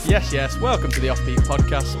Yes, welcome to the Offbeat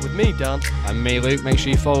Podcast with me, Dan. And me, Luke. Make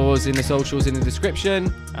sure you follow us in the socials in the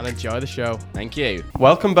description. And enjoy the show. Thank you.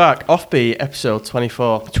 Welcome back, Offbeat, episode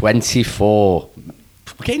 24. 24.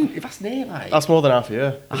 That's near, like. That's more than half a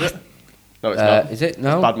year, is it? No, it's not. Is it?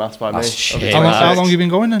 No? It's bad maths by me. Shit. How long have you been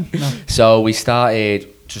going then? No. So we started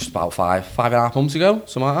just about five and a half months ago,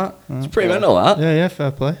 something like that. It's pretty mental, that. Yeah,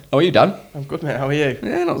 fair play. How are you, Dan? I'm good, mate. How are you?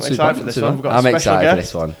 Yeah, not I'm too excited bad. for this Too one. bad. We've got a I'm special excited for guest.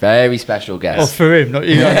 this one. Very special Oh, guest. for him. Not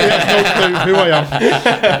you. You have no clue who I am.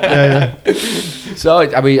 Yeah. So,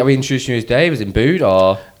 are we introducing you as Dave, as in Bood,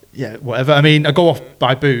 or? Yeah, whatever. I mean, I go off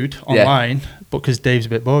by Bood online, but because Dave's a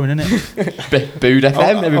bit boring, isn't it? Bood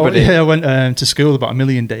FM, everybody. I went to school with about 1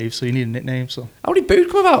 million Daves, so you need a nickname. So, How did Bood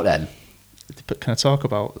come about then? can I talk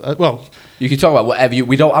about? Well, You can talk about whatever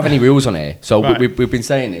we don't have any rules on here, so Right. we've been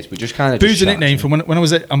saying this. We're just kind of. Bood's a nickname from when I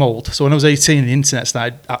was. I'm old, so when I was 18, the internet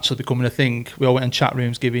started actually becoming a thing. We all went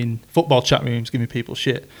in football chat rooms, giving people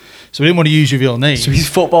shit. So we didn't want to use your real name. So he's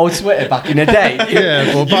football Twitter back in the day.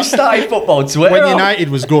 Yeah, well, you started football Twitter. When or- United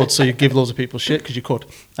was good, so you give loads of people shit because you could,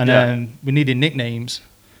 and Yeah. we needed nicknames.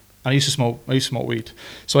 And I used to smoke weed,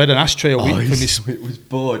 so I had an ashtray a week from this. It was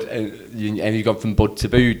Bud, and you gone from Bud to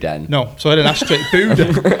Bood then. No, so I had an ashtray.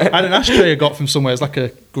 Buddha. I had an ashtray I got from somewhere. It's like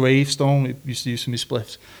a gravestone. We used to use for my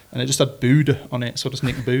spliffs, and it just had Buddha on it. So I just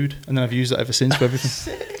nicked Bood, and then I've used that ever since for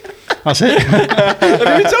everything. That's it.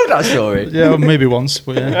 Have you told that story? Yeah, well, maybe once,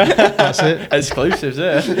 but yeah, that's it. Exclusives,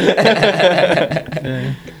 yeah.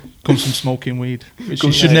 Yeah. Comes from smoking weed, which you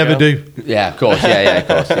There should you never go. do. Yeah, of course. Yeah, of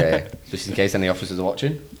course. Yeah. Just in case any officers are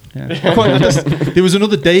watching. Yeah. There was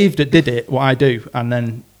another Dave that did it, what I do, and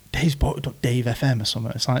then Dave's bought Dave FM or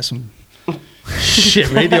something. It's like some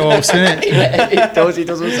shit radio host, isn't it? It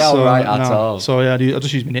doesn't sound right at all. So yeah, I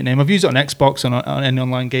just use my nickname. I've used it on Xbox and on any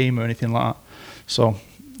online game or anything like that. So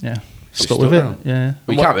yeah, stuck with it. now. Yeah.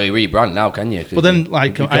 Well, you can't really rebrand now, can you? 'Cause But then,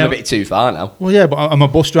 like, you've I gone a am- bit too far now. Well, yeah, but I'm a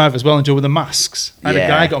bus driver as well and deal with the masks. I had Yeah. a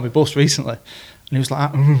guy got on my bus recently, and he was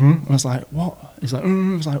like, and I was like, what? He's like, I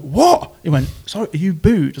was like, what? He went, sorry, are you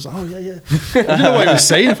Bood? I was like, oh yeah. I didn't know what he was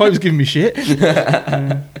saying. I thought he was giving me shit.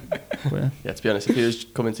 But, yeah. Yeah, to be honest, if he was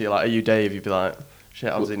coming to you like, are you Dave? You'd be like,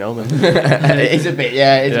 shit, how does he know me? It is a bit,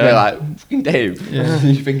 it's a Yeah. bit like, fucking Dave. Yeah.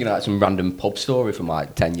 You're thinking like some random pub story from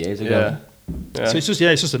like 10 years ago. Yeah. So it's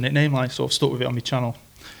just a nickname. Like, sort of stuck with it on my channel.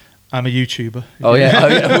 I'm a YouTuber. Oh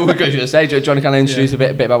yeah, we're going to say, do you want to kind of introduce a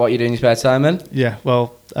bit about what you do in your spare time then? Yeah,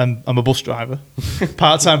 well, I'm a bus driver,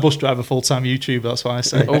 part-time bus driver, full-time YouTuber. That's what I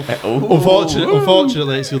say.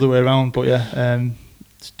 Unfortunately, it's the other way around. But yeah,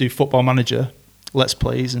 do Football Manager, Let's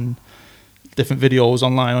Plays, and different videos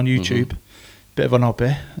online on YouTube. Bit of an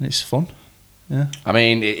hobby, and it's fun. Yeah, I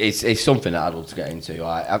mean, it's something that I'd love to get into.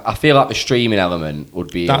 I feel like the streaming element would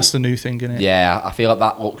be... that's the new thing, isn't it? Yeah, I feel like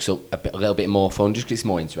that looks a little bit more fun, just 'cause it's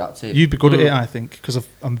more interactive. You'd be good at it, I think, because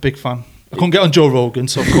I'm a big fan. I couldn't get on Joe Rogan,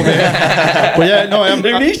 so I've come here. But yeah, no, I am.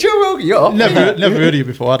 Who needs Joe Rogan? You're off. Never heard of you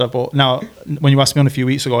before, had I? But now, when you asked me on a few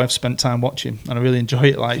weeks ago, I've spent time watching, and I really enjoy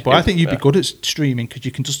it. Like, but I think you'd be good at streaming because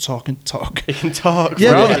you can just talk and talk. He can talk.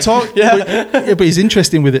 Yeah, right? but talk. But he's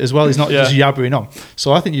interesting with it as well. He's not just Yeah. yabbering on.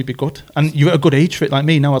 So I think you'd be good, and you're at a good age for it. Like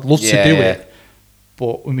me now, I'd love to do it,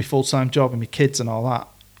 but with my full-time job and my kids and all that,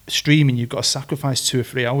 streaming, you've got to sacrifice 2 or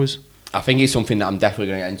 3 hours. I think it's something that I'm definitely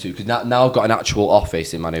going to get into because now I've got an actual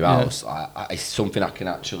office in my new house. It's something I can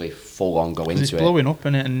actually full on go 'Cause into. it's blowing up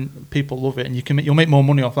in it, and people love it, and you'll make more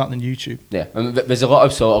money off that than YouTube. Yeah, and there's a lot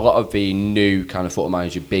of the new kind of Football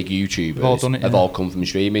Manager big YouTubers They've all done it, have yeah. all come from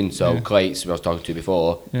streaming. So Yeah. Clates, who I was talking to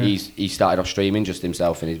before, Yeah. he started off streaming just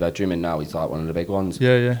himself in his bedroom, and now he's like one of the big ones.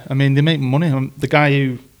 Yeah. I mean, they make money. The guy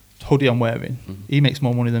who hoodie I'm wearing, he makes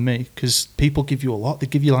more money than me because people give you a lot. They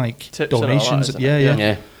give you like Tips and all that, donations. isn't it? Yeah.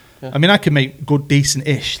 Yeah. I mean, I can make good,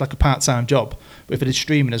 decent-ish, like a part-time job. But if I did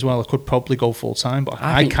streaming as well, I could probably go full-time. But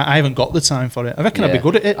I haven't got the time for it. I reckon I'd be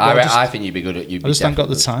good at it. But I think you'd be good at it. I just haven't got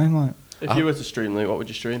the time. Like, If you were to stream, Luke, what would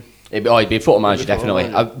you stream? It'd be Football Manager, It'd be Football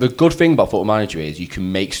definitely. Manager. The good thing about Football Manager is you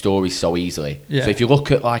can make stories so easily. Yeah. So if you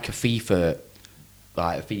look at like a FIFA,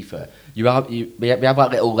 we have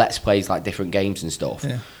like little let's plays, like different games and stuff.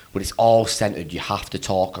 Yeah. But it's all centered. You have to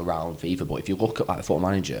talk around FIFA. But if you look at like Football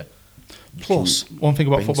Manager, you plus, can one thing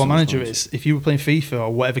about bring Football some Manager stories. is if you were playing FIFA or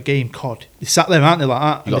whatever game, COD, they sat there, aren't they, like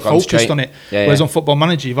that, and You they're gotta focused concentrate. on it. Yeah, Whereas yeah. on Football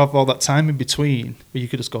Manager, you have all that time in between where you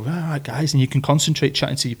could just go, all right, guys, and you can concentrate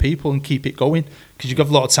chatting to your people and keep it going because you've got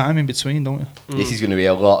a lot of time in between, don't you? This is going to be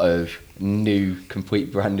a lot of brand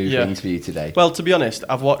new Yeah. things for you today. Well, to be honest,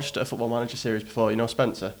 I've watched a Football Manager series before. You know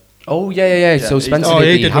Spencer? Oh yeah. So he's Spencer done- He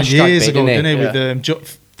did the did one hashtag years big, ago, didn't didn't he, Yeah.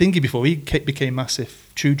 with Thingy before he became massive.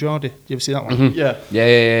 True Geordie. Do you ever see that one? Mhm. Yeah.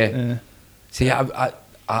 Yeah. See, I've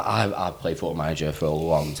played Football Manager for a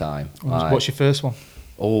long time. What's your first one?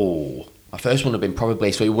 Oh, my first one would have been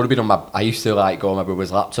probably, so it would have been on my, I used to like go on my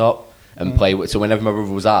brother's laptop and play with, so whenever my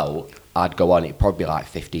brother was out, I'd go on, it'd probably be like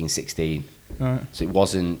 15, 16. Right. So it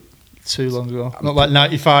wasn't... Too long ago. Not like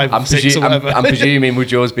 95, 6 or whatever. I'm presuming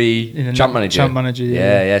would yours be Champ Manager? Champ Manager,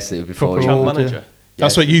 yeah. Yes, it would be before Proper Champ old, Manager? yeah.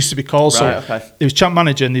 That's what it used to be called. Right, so okay. it was Champ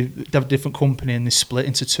Manager, and they have a different company, and they split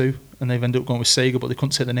into two, and they've ended up going with Sega, but they couldn't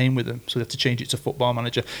take the name with them, so they had to change it to Football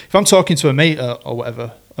Manager. If I'm talking to a mate or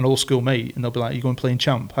whatever, an old school mate, and they'll be like, "You going playing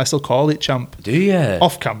Champ?" I still call it Champ. Do you?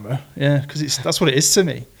 Off camera, yeah, because that's what it is to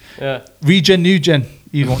me. Yeah. Regen, new gen.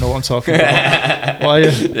 You don't know what I'm talking about. Why are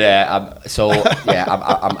you? Yeah,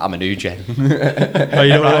 I'm a new gen. Oh, you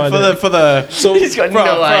don't know why For the so He's got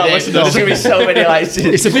no idea. There's going to be so many like...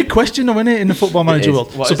 It's a big question, though, isn't it, in the Football Manager is.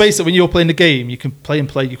 world? What So is- basically, when you're playing the game, you can play.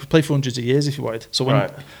 You could play for hundreds of years if you wanted. So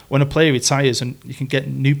Right. when a player retires, and you can get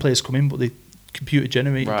new players come in, but they computer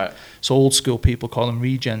generated. Right. So old school people call them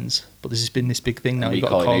regens, but there's been this big thing now. You've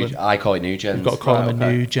got to call them. I call it new gens. You've got to call them a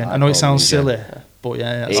okay. new gen. I I know it call them sounds new gen. silly, but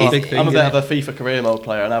yeah, that's It a is. big thing. I'm a bit isn't of it? a FIFA career mode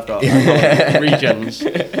player, and I've got regens.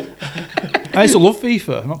 I used to love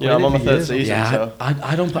FIFA. I've not Yeah, played I'm on it my for third years. season. Yeah, So.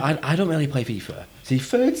 I don't really play FIFA. See,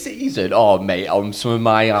 third season? Oh, mate, on some of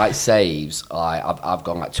my like saves, I've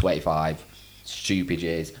gone like 25 stupid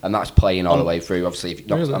years, and that's playing all the way through. Obviously, if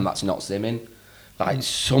not, Really? and that's not simming. Like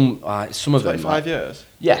some of them. 25 years.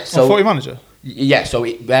 Yeah, So, so 40 manager. yeah, so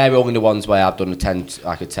they're only the ones where I've done a 10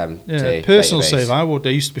 Yeah, day personal database. save. I would.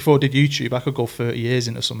 I used before I did YouTube. I could go 30 years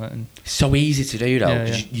into something. And It's so easy to do though. Yeah,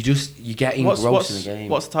 'Cause yeah. you get engrossed in the game.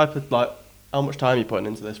 What's the type of like? How much time are you putting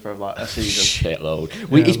into this for like a season? Shitload.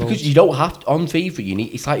 Yeah, It's because loads. you don't have to, on FIFA. You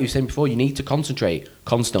need. It's like you were saying before. You need to concentrate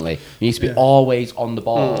constantly. You need to be Yeah. always on the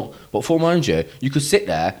ball. But Football Manager, you could sit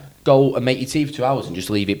there, go and make your tea for 2 hours, and just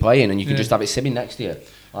leave it playing, and you can Yeah. just have it simming next to you.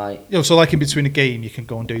 Like so like in between a game, you can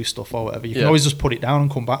go and do stuff or whatever. You can Yeah. always just put it down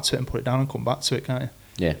and come back to it, and put it down and come back to it, can't you?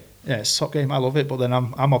 yeah. Yeah, it's a top game. I love it, but then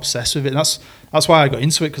I'm obsessed with it. And that's why I got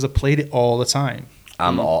into it, because I played it all the time.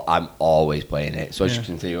 I'm always playing it. So as you Yeah.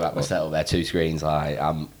 can see, like my setup there, 2 screens. Like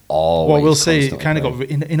I'm always. Well, we'll say it constantly kind of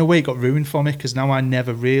playing. got in a way it got ruined for me, because now I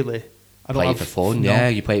never really. I don't Play it have for fun. no. Yeah,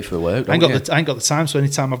 you play it for work. I ain't don't got you? I ain't got the time. So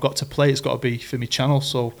anytime I've got to play, it's got to be for my channel.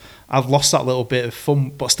 So I've lost that little bit of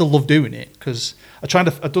fun, but I still love doing it, because I've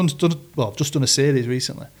just done a series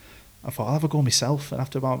recently. I thought I'll have a go myself, and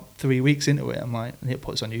after about 3 weeks into it, I'm like, I need to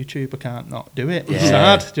put this on YouTube. I can't not do it. It's Yeah.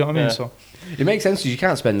 hard. Do you know what I mean? Yeah. So It makes sense because you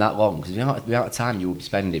can't spend that long because the amount of time you will be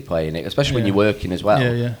spending playing it, especially when Yeah. you're working as well.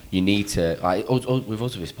 Yeah, yeah. You need to like with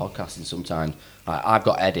us with this podcasting. Sometimes like, I've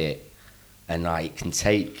got edit, and like it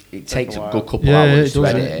takes a while. good couple yeah, hours it to does.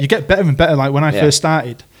 edit Yeah. it. You get better and better. Like when I Yeah. first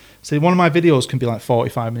started, so one of my videos can be like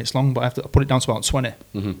 45 minutes long, but I put it down to about 20.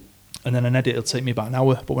 Mhm. And then an edit will take me about an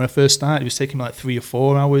hour. But when I first started, it was taking me like 3 or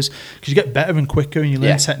 4 hours, because you get better and quicker, and you learn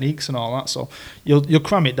Yeah. techniques and all that. So you'll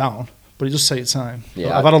cram it down, but it does take time. Yeah,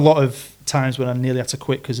 But I've had a lot of times when I nearly had to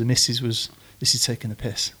quit because the missus was, this is taking the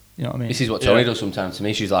piss. You know what I mean? This is what Tony Yeah. does sometimes to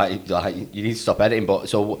me. She's like you need to stop editing. But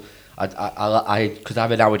so I because I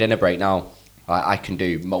have an hour dinner break now. I can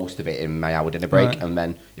do most of it in my hour dinner break, Right. and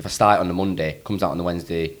then if I start on the Monday, comes out on the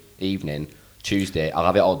Wednesday evening, Tuesday, I'll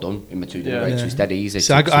have it all done in my 2 dinner Yeah. breaks. So it's dead easy.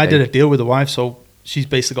 So to I did a make. deal with the wife, so she's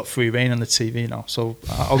basically got free reign on the TV now. So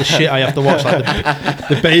all the shit I have to watch, like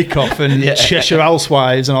the Bake Off and Cheshire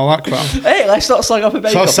Housewives and all that crap. Hey, let's not slag off a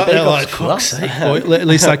bake So I off. sat Bake there Off's like, fuck's class. sake. But at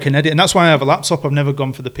least I can edit. And that's why I have a laptop. I've never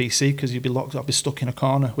gone for the PC, because you'd be locked. I'd be stuck in a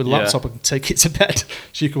corner. With a Yeah. laptop, I can take it to bed.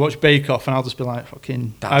 So you can watch Bake Off, and I'll just be like,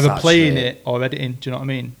 fucking, That's either playing actually- it or editing. Do you know what I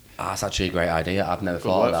mean? That's actually a great idea. I've never Good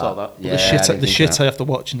thought work, of thought that. that. Yeah, the I shit, didn't the think shit of I that. have to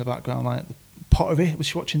watch in the background, like Pottery. Was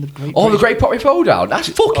she watching the Great? Oh, the British- Great Pottery Throwdown. That's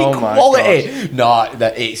fucking Oh my quality. No,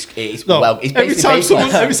 that it's No, well, it's every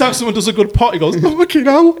basically time someone does a good pot, he goes, "Oh, fucking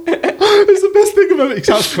hell!" It's the best thing about it. He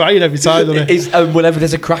starts crying every time. Doesn't he? It's, whenever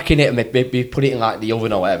there's a crack in it and they put it in like the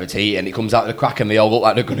oven or whatever to eat and it comes out of the crack and they all look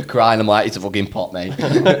like they're going to cry and I'm like, it's a fucking pot, mate.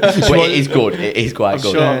 But it is good. It is quite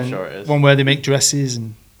good. sure. I'm sure it is. One where they make dresses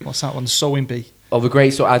and what's that one? Sewing bee. Oh, the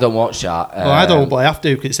Great, so I don't watch that. Well, I don't, but I have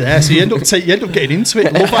to because it's there. So you end up getting into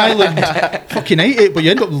it. Love Island, fucking hate it, but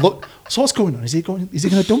you end up look. So what's going on? Is he going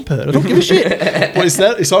to dump her? I don't give a shit. But it's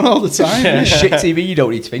there. It's on all the time. Shit TV you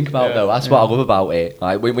don't need to think about Yeah. though. That's what I love about it.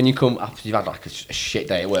 Like when you come after you've had like a shit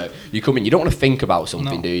day at work, you come in, you don't want to think about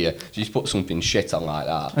something, No. do you? You just put something shit on like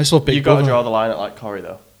that. I just love Big You've got to Brother. draw the line at like Corrie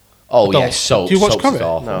though. Oh Don't- yeah, soaps. Do you watch soaps Corrie? is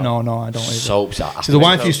awful. No, I don't. Either. Soaps are. So the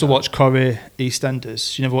wife so, used to so. watch Corrie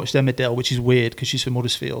EastEnders. She never watched Emmerdale, which is weird because she's from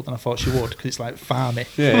Huddersfield, and I thought she would because it's like farmy.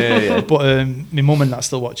 Yeah. But my mum and that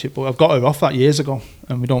still watch it. But I've got her off that years ago.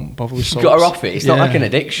 and we don't bother with soaps. Got her off it. It's not like an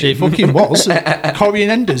addiction. It fucking was. Corrie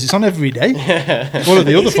and Enders, it's on every day. One of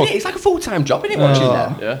the other Isn't it? It's like a full-time job, isn't it, watching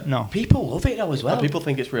them? Yeah. No. People love it though as well. And people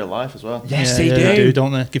think it's real life as well. Yes, Yeah, they do.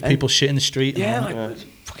 don't they? Give people shit in the street. and Yeah, all like that.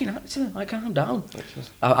 fucking actor, like calm down.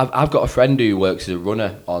 I've got a friend who works as a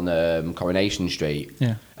runner on Coronation Street,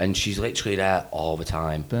 Yeah. and she's literally there all the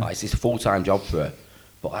time. Yeah. Like, it's a full-time job for her,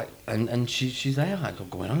 but like, and she's there like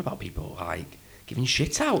going on about people like giving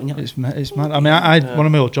shit out. And you're like, It's mad. I mean, I had one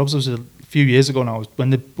of my old jobs was a few years ago now. When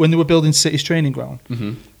they were building City's training ground,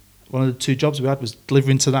 one of the 2 jobs we had was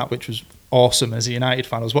delivering to that, which was awesome as a United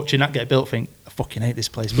fan. I was watching that get built, think, I fucking hate this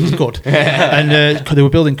place, but it's good. And cause they were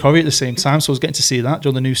building Corrie at the same time, so I was getting to see that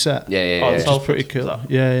during the new set. yeah. Oh, Which so- is pretty cool. Is that-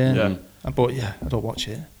 Yeah. But yeah, I don't watch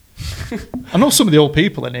it. I know some of the old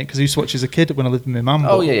people in it because I used to watch as a kid when I lived with my mum.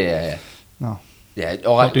 Oh but yeah. No. Yeah,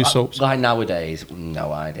 or like, do soaps. like nowadays,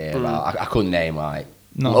 no idea. About, I couldn't name like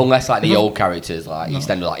No. unless like the old characters like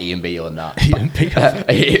EastEnders like Ian Beale and that. Ian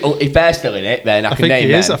Beale. If they're still in it, then I, I can think name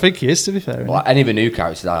he is. them. I think he is, to be fair. But innit? like, any of the new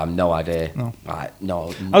characters, I have no idea. No. Like,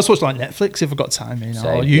 no. I just watch like Netflix if I've got time, or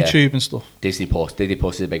Same, YouTube and stuff. Disney Plus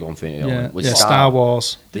is a big one for me. Yeah, With Star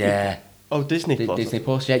Wars. Yeah, Oh, Disney Plus. Disney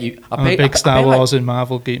Plus. Yeah, I'm a big Star Wars and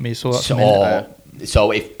Marvel geek me, so that's me.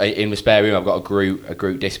 So if in the spare room I've got a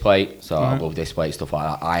Groot display, so I Right. love display stuff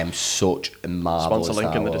like that. I am such a marvel. Sponsor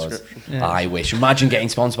link Star in the Wars. description. Yeah. I wish. Imagine getting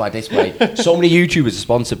sponsored by Display. So many YouTubers are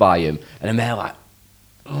sponsored by him, and then they're like,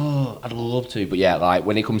 oh, I'd love to, but yeah, like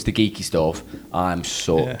when it comes to geeky stuff, I'm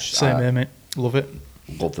such. Yeah, same here, mate. Love it.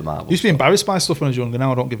 Love the Marvel. Used to be embarrassed by stuff when I was younger.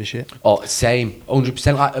 Now I don't give a shit. Oh, same,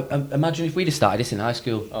 100%. Like, imagine if we'd have started this in high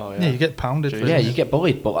school. Oh, Yeah, you get pounded. for Yeah, it. you get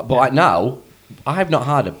bullied, but like now, I've not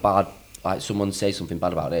had a bad like someone say something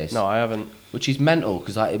bad about this. No, I haven't. Which is mental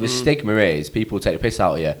because like the stigma is people take the piss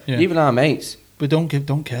out of you. Yeah. Even our mates. But don't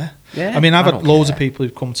care. Yeah, I mean, I've I had don't loads care. of people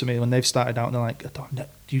who've come to me when they've started out and they're like,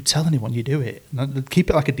 do you tell anyone you do it? And they keep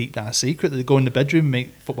it like a deep dark secret. They go in the bedroom and make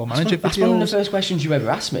football manager That's one of the videos. first questions you ever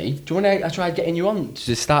asked me. Do you want to? I tried getting you on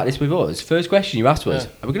to start this with us. First question you asked was,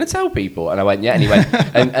 "Are we going to tell people?" And I went, "Yeah." And he went,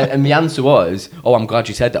 and the answer was, "Oh, I'm glad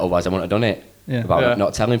you said that. Otherwise, I wouldn't have done it." Yeah. About Yeah.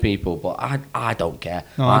 not telling people, but I don't care.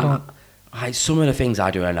 No, I don't. Some of the things I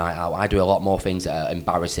do at night out, I do a lot more things that are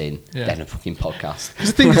embarrassing Yeah. than a fucking podcast.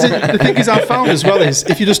 'Cause the thing is, I've found as well is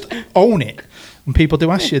if you just own it, when people do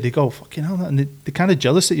ask you, they go, fucking hell, and they're kind of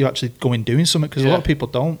jealous that you actually go in doing something because a lot of people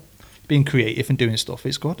don't. Being creative and doing stuff,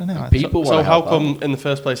 it's good, isn't it? Like, People So wanna how help come, out. in the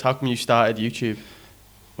first place, how come you started YouTube?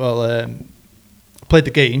 Well, I played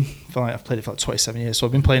the game. I've played it for like 27 years, so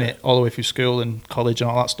I've been playing it all the way through school and college and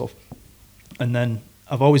all that stuff. And then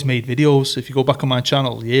I've always made videos. If you go back on my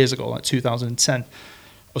channel years ago, like 2010, I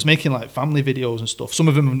was making like family videos and stuff. Some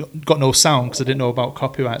of them have got no sound because I didn't know about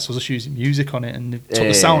copyright, so I was just using music on it and it took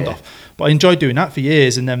the sound off. But I enjoyed doing that for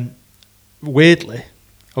years. And then weirdly,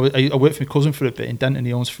 I worked for my cousin for a bit in Denton.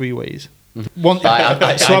 He owns Freeways. So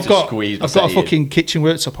I've got a fucking kitchen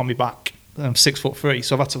worktop on my back. I'm 6'3",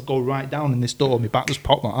 so I've had to go right down in this door. My back was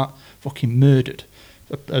popped like that. Fucking murdered.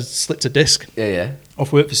 I slipped a disc. Yeah.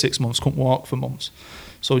 Off work for 6 months. Couldn't walk for months.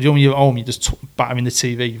 So when you're at home, you just battering the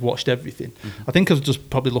TV. You've watched everything. I think I was just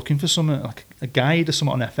probably looking for something like a guide or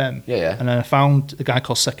something on FM. Yeah. And then I found a guy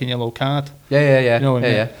called Second Yellow Card. Yeah. You know what I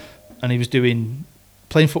mean? Yeah. And he was playing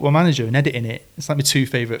Football Manager and editing it. It's like my 2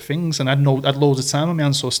 favourite things. And I'd loads of time on my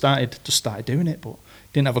hands, so I started doing it, but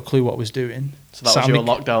didn't have a clue what I was doing. So that was your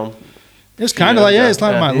lockdown. It's kind of like, Yeah, it's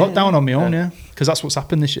like yeah. my lockdown on my own, yeah. Because that's what's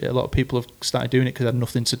happened this year. A lot of people have started doing it because they had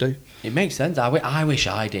nothing to do. It makes sense. I wish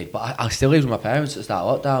I did, but I still lived with my parents at the start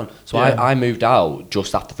of lockdown. So Yeah. I moved out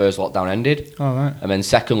just after the first lockdown ended. All right. And then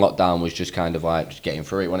second lockdown was just kind of like just getting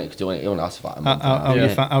through it. When it only lasted about a month.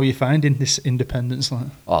 How are you finding this independence? Like?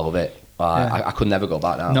 Oh, I love it. Yeah. I could never go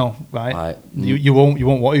back now. No, right. Like, You won't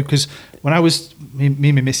want to, because when I was me and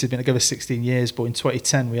my missus had been together 16 years, but in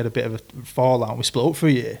 2010 we had a bit of a fallout. We split up for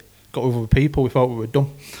a year, got with other people. We thought we were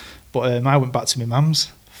done, but I went back to my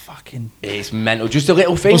mum's. Fucking, it's mental. Just a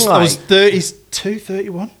little thing. I was 32,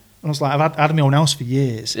 31. And I was like, I've had my own house for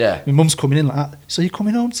years. Yeah. My mum's coming in like that. So you're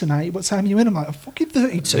coming home tonight? What time are you in? I'm like, I'm fucking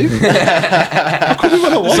 32. I couldn't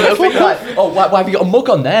when I want. So think like, why have you got a mug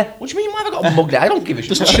on there? What do you mean? Why have I got a mug there? I don't give a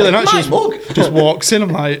shit. Just chilling out. My She mug. just walks in. I'm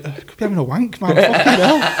like, I could be having a wank, man. Fucking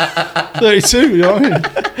hell. 32, you know what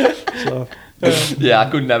I mean? So, Yeah, I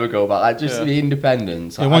could never go back. Like, just the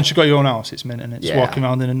independence. yeah, once you've got your own house, it's mint, and it's Yeah. walking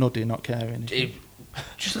around in a nuddy, not caring.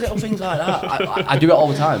 Just little things like that. I do it all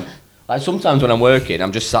the time. Like sometimes when I'm working,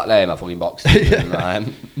 I'm just sat there in my fucking box.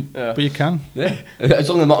 But you can. Yeah, as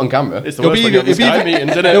long as I'm not on camera. It's the worst when you're at the Sky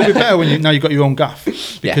meetings, isn't It'll be it? better when now you've got your own gaff.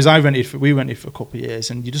 Yeah. Because we rented for a couple of years,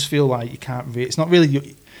 and you just feel like you can't. It's not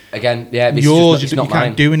really Again, yeah, it's yours. just You not can't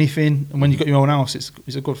mine. do anything, and when you've got your own house, it's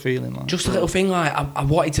a good feeling. Like. Just a little thing like I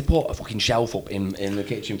wanted to put a fucking shelf up in the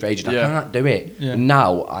kitchen for ages. Yeah. I can't do it. Yeah.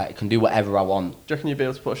 Now I can do whatever I want. Do you reckon you'd be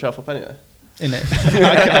able to put a shelf up anyway? In it,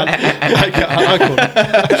 I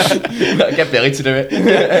couldn't. Get Billy to do it.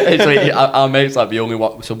 It's like, our mate's like the only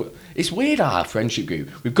one. So it's weird, our friendship group.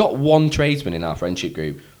 We've got one tradesman in our friendship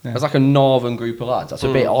group. Yeah. There's like a northern group of lads. That's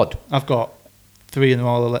a bit odd. I've got 3 and they're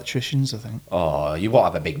all electricians, I think. Oh, you want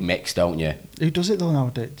to have a big mix, don't you? Who does it though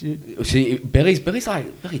nowadays? See, Billy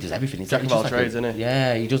does everything. He's Jack of just all like trades, isn't he?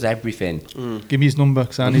 Yeah, he does everything. Give me his number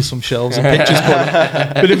because I need some shelves and pictures.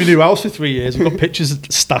 Been in my new house for 3 years. We've got pictures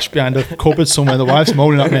stashed behind a cupboard somewhere. The wife's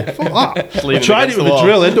moaning at me. Fuck that. I Leaning tried it against with the a wall.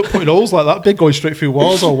 drill. Ended up putting holes like that big going straight through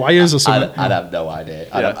walls or wires or something. I'd have no idea.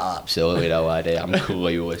 I'd Yeah. have absolutely no idea. I'm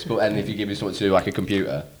clueless. But and if you give me something to do like a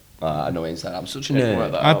computer, I know inside. I'm such a Yeah,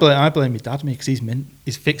 work nerd. that I blame my dad me because he's mint.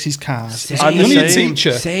 He's fixes cars. Same. He's only a Same.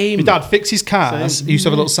 teacher. Same. My dad fixes cars. Same. He used to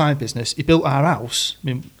have a little side business. He built our house.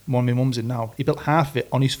 One of my mum's in now. He built half of it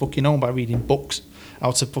on his fucking own by reading books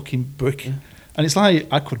out of fucking brick. And it's like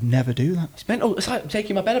I could never do that. It's mental. It's like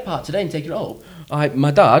taking my bed apart today and taking it up. Like my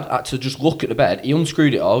dad had to just look at the bed. He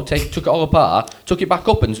unscrewed it all, took it all apart, took it back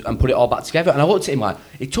up and put it all back together. And I looked at him like,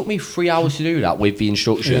 it took me 3 hours to do that with the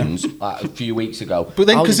instructions like a few weeks ago. But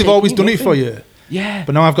then How because did they've it always take done me it for nothing? you. Yeah.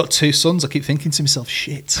 But now I've got 2 sons. I keep thinking to myself,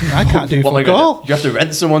 shit, I can't do What am I fuck gonna all. do? You have to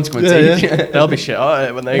rent someone to come and Yeah, teach. yeah. They'll be shit at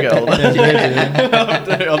it when they get older. They'll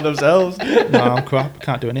do it on themselves. No, I'm crap.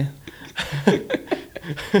 Can't do any.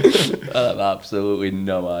 I have absolutely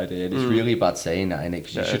no idea. And it's really bad saying that, innit?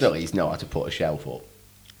 Because you Yeah, should it's- at least know how to put a shelf up.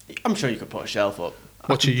 I'm sure you could put a shelf up.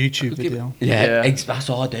 Watch a YouTube video. Yeah, Yeah. that's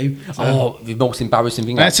all I do. Oh, the most embarrassing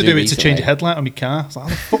thing I had to do it to change a recently. headlight on my car. I was like, how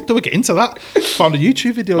the fuck do I get into that? Found a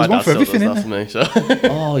YouTube video. My There's one dad for still everything, does in that there. for me, so.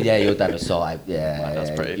 Oh yeah, your dad was sort of yeah. My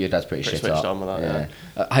dad's pretty- your dad's pretty shit switched up. on with that,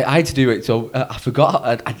 I had to do it, so I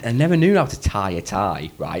forgot. I never knew how to tie a tie.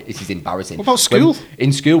 Right, this is embarrassing. What about school?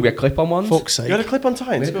 In school, we had clip-on ones. Fuck's sake. You had a clip on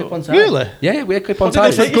tie in We had school? clip-on tie. Really? Yeah, we had clip-on What did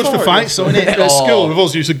ties. they Good say? for for fights, so innit? At Oh. school, with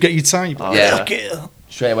us, used to get your time. Oh, Yeah. Fuck it.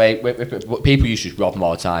 Straight away, people used to just rob them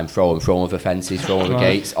all the time, throw them over fences, throw them over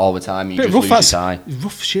Right. gates all the time. You Bit just rough, lose your that's tie.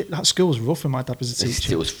 rough shit. That school was rough when my dad was a It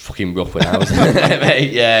teacher. was fucking rough when I was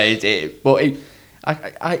mate, yeah, but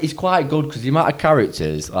it's quite good because the amount of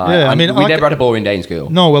characters. Like, Yeah, I and mean, we like- never had a boring day in school.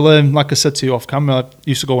 No, well, like I said to you off camera, I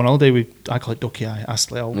used to go on holiday I call it Ducky Eye,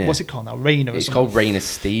 Astley, or Yeah. what's it called now? Rainer or It's something. called Rainer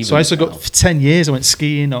Stevens. So I used to go now. for 10 years. I went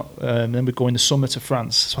skiing, then we'd go in the summer to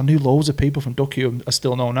France. So I knew loads of people from Ducky who I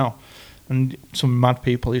still know now. And some mad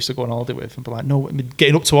people I used to go on holiday with and be like, no, I mean,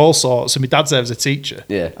 getting up to all sorts. And my dad's there as a teacher.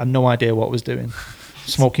 Yeah. I had no idea what I was doing.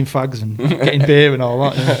 Smoking fags and getting beer and all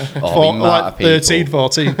that. Yeah. Oh, the amount like of people. 13,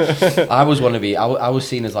 14. I was one of the. I was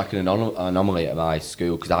seen as like an anomaly at my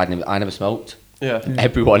school because I never smoked. Yeah.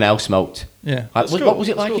 Everyone else smoked. Yeah. Like, At school? what was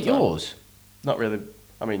it like School at time? yours? Not really.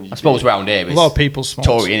 I mean, I suppose round here A it's lot of people smoke.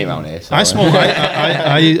 Tory in around here. So. I smoked.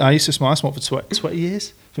 I used to smoke. I smoked for 20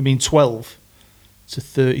 years. From being 12 to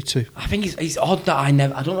 32. I think it's odd that I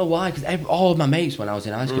don't know why, because all of my mates when I was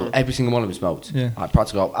in high school, every single one of them smoked. Yeah. Like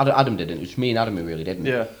practically all. Adam didn't. It was me and Adam who really didn't.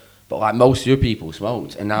 Yeah. But like most of the people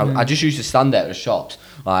smoked, and now I just used to stand there at the shops.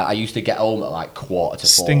 Like I used to get home at like 3:45.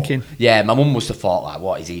 Stinking. Yeah, my mum must have thought like,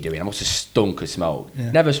 "What is he doing?" I must have stunk of smoke.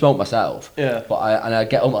 Yeah. Never smoked myself. Yeah. But I'd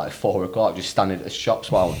get home at like 4:00, just standing at the shops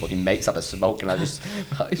while my fucking mates had a smoke, and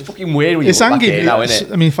it's fucking weird when you It's look back hanging. here now, isn't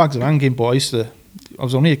it? I mean, fags are hanging, but I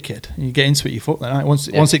was only a kid. And you get into it, you fuck that night. Once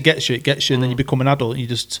it gets you, and then you become an adult. And you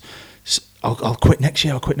just, I'll quit next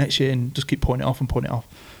year. And just keep putting it off.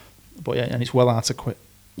 But yeah, and it's well hard to quit.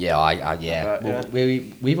 Yeah, yeah. Right, Well, yeah.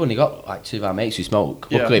 we've only got like 2 of our mates who smoke.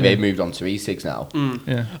 Yeah. Luckily, they've moved on to e-cigs now.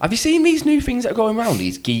 Yeah, Have you seen these new things that are going around?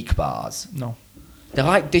 These geek bars. no. They're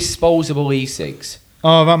like disposable e-cigs.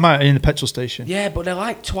 Oh, that might in the petrol station. Yeah, but they're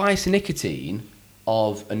like twice the nicotine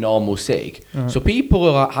of a normal cig. So people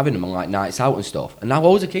are like having them on like nights out and stuff. And now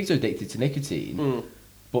loads of kids are addicted to nicotine,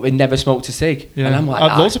 but they never smoked a cig. Yeah, And I'm like,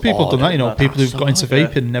 loads of "That's people have done that. You know, odd. people who've That's got into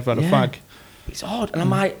odd." vaping and never had a Yeah. fag. It's odd. And I'm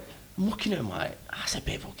like, I'm looking at them like, that's a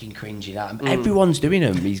bit fucking cringy. That everyone's doing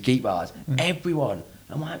them, these geek bars. Everyone.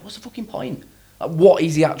 I'm like, what's the fucking point? Like, what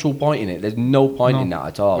is the actual point in it? There's no point in that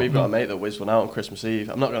at all. We've got a mate that whizzed one out on Christmas Eve.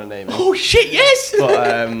 I'm not going to name him. Oh shit, yes!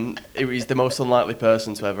 But he's the most unlikely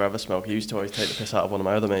person to ever smoke. He used to always take the piss out of one of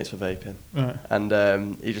my other mates for vaping. Right.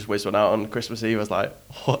 And he just whizzed one out on Christmas Eve. I was like,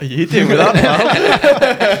 what are you doing with that,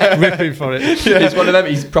 pal? Ripping for it. He's one of them,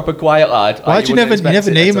 he's proper quiet lad. Why do you never name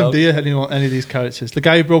him, him, do you? Any of these characters? The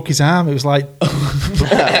guy who broke his arm, it was like,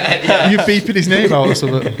 you beeping his name out or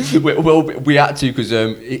something. We had to, because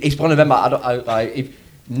it's one of them.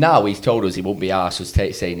 Now he's told us he won't be arsed us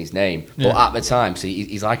saying his name, but at the time, see,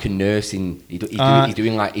 he's like a nurse in. He's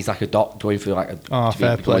like a doctor going through like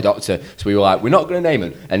to become a doctor. So we were like, we're not going to name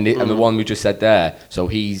him, and the one we just said there. So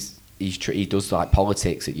he does like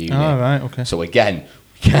politics at uni. Oh right, okay. So again,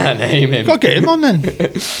 we can't name him. Got to get him on then.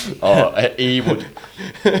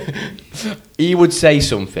 He would say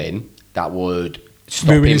something that would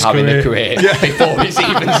stop Ruin him his having career. a career before it's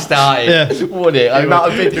even started. Would it?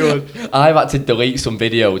 I've had to delete some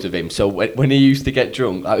videos of him. So when he used to get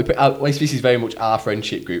drunk, this is very much our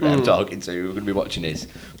friendship group that I'm talking to. We're going to be watching this,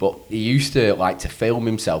 but he used to like to film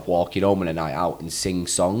himself walking home on a night out and sing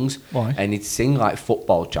songs. Why? And he'd sing like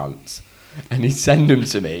football chants. And he'd send them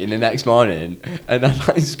to me in the next morning, and I'd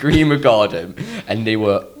like screen record them, and they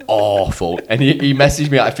were awful. And he messaged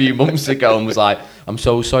me like a few months ago and was like, "I'm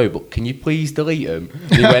so sorry, but can you please delete them?"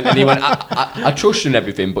 And he went, I trust you and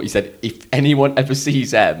everything, but he said, if anyone ever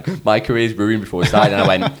sees them, my career's ruined before it started. And I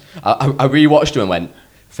went, I rewatched them and went,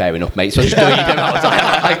 fair enough, mate. So I just deleted them. I was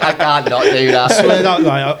like, I can't not do that. I swear that,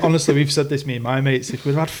 like, honestly, we've said this, me and my mates, if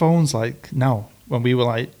we'd had phones like now, when we were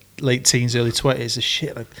like late teens, early 20s, the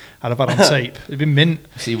shit I'd have had on tape. It'd been mint.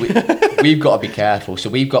 See, we've got to be careful. So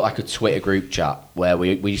we've got like a Twitter group chat where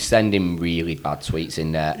we send him really bad tweets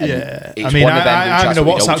in there. And it's I mean, one of them group I'm chats in a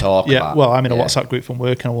we don't WhatsApp. talk about. Well, I'm in a WhatsApp group from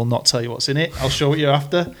work, and I will not tell you what's in it. I'll show it you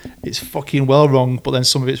after. It's fucking well wrong, but then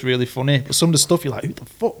some of it's really funny. But some of the stuff you're like, who the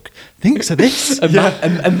fuck thinks of this?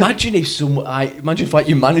 Imagine if like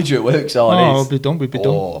your manager at work's on We'd be done.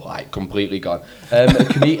 Oh, like completely gone.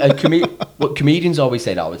 What comedians always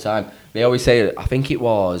say that all the time. They always say, I think it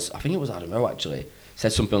was Adam Rowe actually,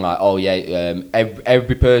 said something like, oh yeah,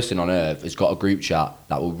 every person on earth has got a group chat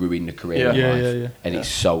that will ruin the career of life. Yeah. And it's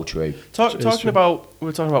so true. We were talking about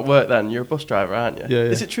work then. You're a bus driver, aren't you? Yeah.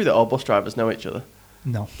 Is it true that all bus drivers know each other?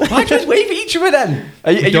 No. Why do you wave at each other then?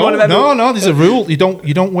 Are you Don't- one of them? No, there's a rule. You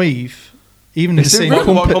don't wave. Even in the same What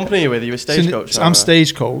company. company are you with? Are you a stagecoach? I'm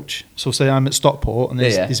Stagecoach. So say I'm at Stockport, and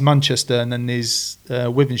Yeah. there's Manchester, and then there's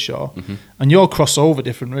Wythenshawe, and you all cross over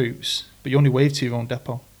different routes, but you only wave to your own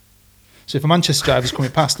depot. So if a Manchester driver's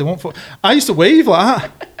coming past, they won't. I used to wave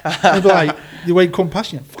like that. I'd be like, you wait, come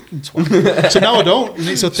past you, fucking twat. So now I don't. And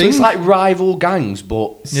it's a So thing. it's like rival gangs,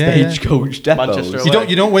 but Stagecoach depots. Manchester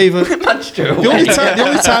You don't wave at. Manchester The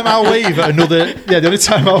only time I'll wave at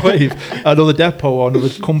another depot or another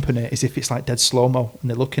company is if it's like dead slow mo and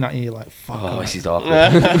they're looking at you like, fuck. Oh, this is awkward.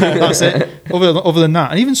 That's it. Other than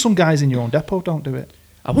that, and even some guys in your own depot don't do it.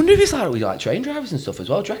 I wonder if it's like with like train drivers and stuff as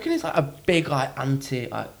well. Do you reckon it's like a big like anti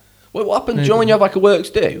like? What happens? Do you know when you have like a works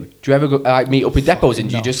do? Do you ever go, like meet up with depots and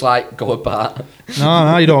do you just like go apart?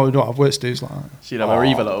 No, you don't have works dues like that. So you'd have a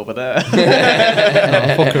Reeva over there.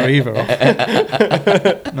 No, fuck a Reaver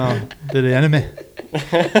off. No, they're the enemy.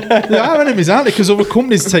 They are enemies, aren't they? Because other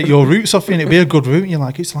companies take your routes off you and it'd be a good route and you're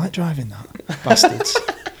like, it's like driving that. Bastards.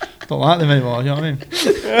 Don't like them anymore, you know what I mean?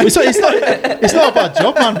 It's not a bad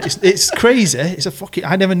job, man. It's crazy. It's a fucking...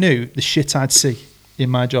 I never knew the shit I'd see in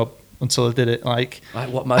my job until I did it. Like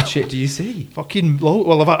what mad shit do you see? fucking load.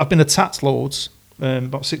 Well, I've been attacked loads.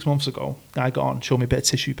 About 6 months ago, guy got on, showed me a bit of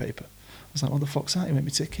tissue paper. I was like, what the fuck's that? He went,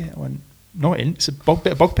 me ticket. I went, no, it ain't. It's a bit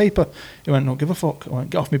of bog paper. He went, no, give a fuck. I went,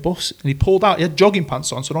 get off my bus. And he pulled out, he had jogging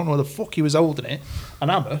pants on, so I don't know where the fuck he was holding it. An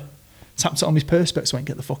hammer, tapped it on his perspex, went,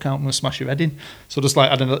 get the fuck out, I'm going to smash your head in. So just like,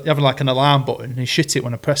 having like an alarm button, and he shit it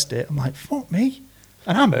when I pressed it. I'm like, fuck me.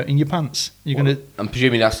 An hammer in your pants. You're going to... I'm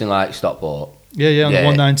presuming that's in like Stockport. Yeah, on the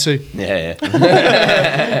 192.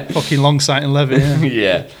 Yeah. Fucking long sight and lever, yeah.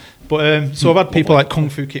 Yeah. But so I've had people like Kung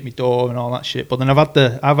Fu kick me door and all that shit. But then I've had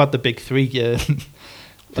the big three. Yeah.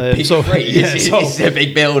 Big three? It's a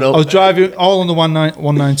big build up. I was driving all on the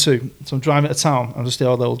 192. So I'm driving to town. I just hear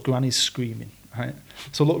all the old grannies screaming. Right.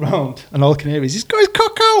 So I look round and all I can hear is, he's got his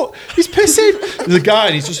cock out. He's pissing. There's a guy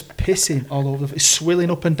and he's just pissing all over. He's swilling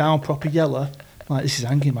up and down, proper yellow. I'm like, this is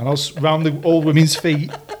hanging, man. I was round the old women's feet.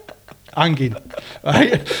 Hanging,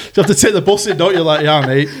 right? You have to take the bus in, don't you? Like, yeah,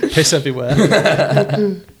 mate, piss everywhere.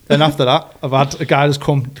 Then after that, I've had a guy that's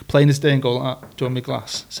come plain as day and go like that, join me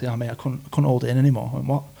glass. Say, yeah, mate, I couldn't hold it in anymore. I went,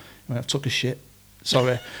 what? I went, I've took a shit.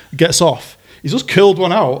 Sorry. Gets off. He's just curled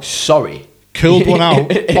one out. Sorry. Curled one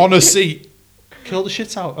out on a seat. Kill the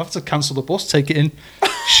shit out. I have to cancel the bus, take it in,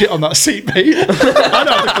 shit on that seat, mate. I don't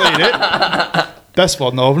have to clean it. Best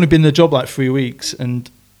one, though, I've only been in the job like 3 weeks and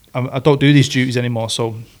I don't do these duties anymore.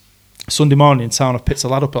 So Sunday morning in town, I've picked a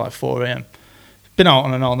lad up at like 4 a.m. Been out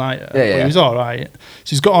on an all-nighter, but he was all right. So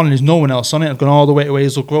he's got on and there's no one else on it. I've gone all the way to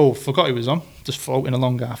Hazel Grove. Forgot he was on, just floating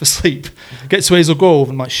along half asleep. Get to Hazel Grove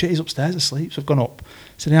and I'm like, shit, he's upstairs asleep. So I've gone up. I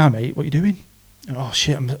said, yeah, mate, what are you doing? And, oh,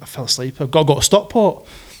 shit, I fell asleep. I've got to go to Stockport.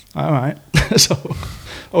 All right. So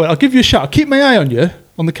I'll give you a shout. I'll keep my eye on you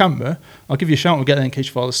on the camera. I'll give you a shout and we'll get there in case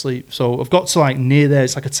you fall asleep. So I've got to like near there.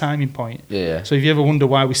 It's like a timing point. Yeah. So if you ever wonder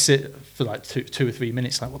why we sit for like two or 3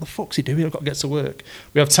 minutes, like, what the fuck's he doing? I've got to get to work.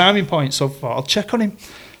 We have timing points. So I'll check on him,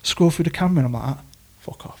 scroll through the camera, and I'm like,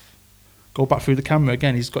 fuck off. Go back through the camera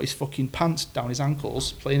again. He's got his fucking pants down his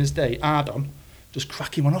ankles, playing his day, hard on, just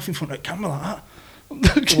cracking one off in front of the camera like that. What the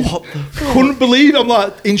fuck? Couldn't believe it. I'm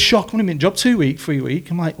like in shock. I'm only been in job 2 week, 3 week.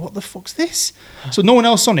 I'm like, what the fuck's this? So no one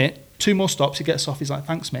else on it. 2 more stops. He gets off. He's like,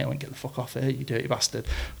 thanks, mate. I went, get the fuck off here, you dirty bastard.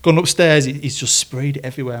 Gone upstairs. He's just sprayed it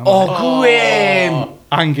everywhere. I'm like, Graham!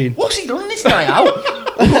 hanging. What's he done this night out?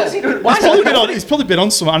 What's he done? He's probably been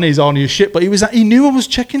on some and he's on his shit, but he knew I was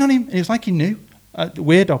checking on him. It was like he knew.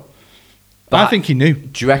 Weirdo. But I think he knew.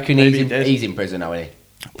 Do you reckon he's in prison now, isn't he?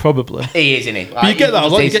 Probably. He is, isn't he? But you get that a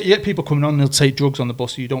lot. You get people coming on and they'll take drugs on the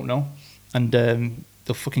bus who you don't know. And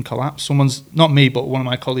they'll fucking collapse. Someone's, not me, but one of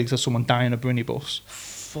my colleagues has someone die on a Brunny bus.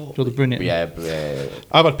 Do the Brunny? Yeah.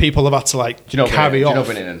 I've had people have had to like carry off. Do you know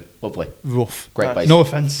Brinton? Lovely. Rough. Great place. No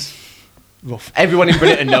offence. Rough. Everyone in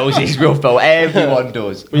Brinton knows it's rough though. Everyone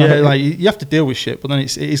does. But yeah, like you have to deal with shit, but then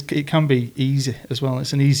it can be easy as well.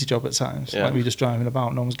 It's an easy job at times. Yeah. Like we're just driving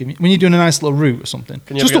about, no one's giving you, when you're doing a nice little route or something.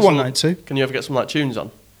 Just a 192. Can you ever get some like tunes on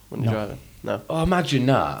when you're driving? No. Oh, imagine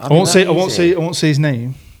that. I won't say his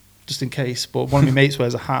name, just in case. But one of my mates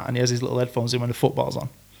wears a hat and he has his little headphones in when the football's on.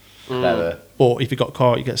 But if he got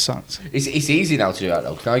caught, he gets sacked. It's easy now to do that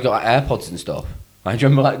though. Now you got like AirPods and stuff. I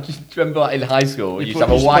remember like in high school, you used to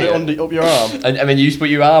have a wire up your arm, and then you used to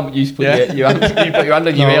put your arm, you put your hand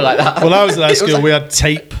on your ear like that. Well, I was at high school. We had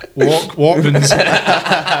tape Walkmans, so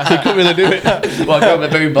you couldn't really do it. Well, I got the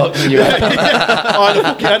boombox and you.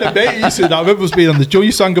 I had a mate used to. I remember us being on the Joe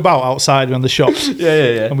used to hang about outside around the shops.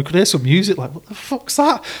 Yeah. And we could hear some music. Like, what the fuck's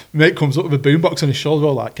that? My mate comes up with a boombox on his shoulder.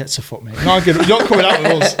 All like, gets a fuck, mate. No, you're not coming out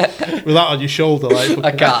with us with that on your shoulder, like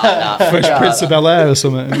I can't. Fresh Prince of Bel-Air or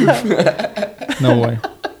something. No way.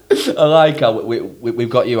 I like how we've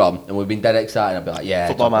got you on and we've been dead excited. I'll be like, yeah,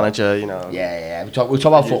 football manager, you know. Yeah. We talk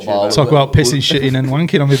about football. Talk about pissing, shitting, and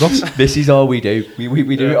wanking on my boss. This is all we do.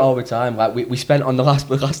 We do it all the time. Like we spent on the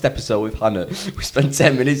last episode with Hannah. We spent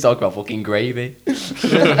 10 minutes talking about fucking gravy. Do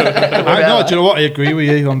you know what? I agree with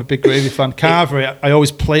you. I'm a big gravy fan. Carvery, I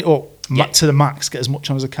always play it up to the max, get as much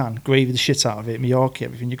on as I can. Gravy the shit out of it. Yorkie,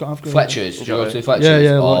 everything. You got to have gravy. Fletcher's. Do you go to Fletcher's?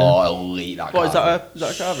 Yeah. I'll eat that. What is that? Is that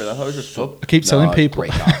a carvery? I thought it was just pub. I keep telling people.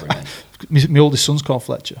 Great carvery, my oldest son's called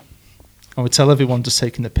Fletcher. And we tell everyone just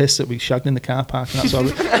taking the piss that we shagged in the car park, and that's all.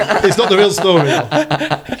 It's not the real story.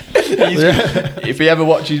 If he ever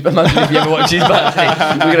watches, imagine if he ever watches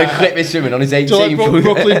back, we're going to clip this swimming on his 18th. So like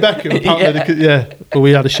Brooklyn Beckham, apparently, but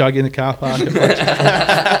we had a shag in the car park.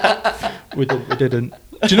 We didn't.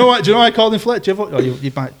 Do you know why I called him Fletcher?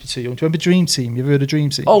 You might be too young. Do you remember Dream Team? You ever heard of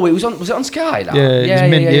Dream Team? Oh, was it on Sky? That? Yeah, it was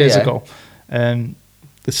many years ago.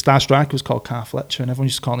 The star striker was called Carl Fletcher, and everyone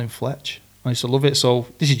used to call him Fletch. I used to love it. So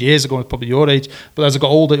this is years ago, probably your age. But as I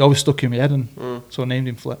got older, it always stuck in my head, and so I named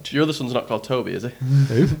him Fletch. Your other son's not called Toby, is he?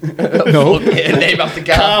 Who? No. Name after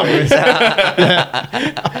Carvery.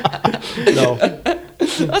 No.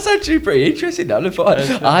 That's actually pretty interesting.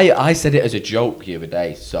 I said it as a joke the other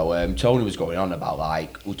day. So Tony was going on about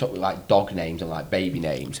we talked like dog names and like baby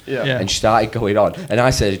names. Yeah. Yeah. And she started going on, and I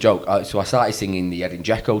said as a joke. So I started singing the Edin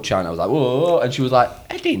Dzeko chant. I was like, whoa, and she was like,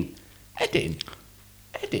 Edin.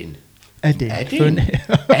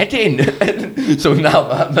 So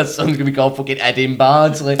now my son's gonna be called fucking Edin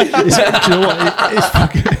Bardsley. Do you know what? It's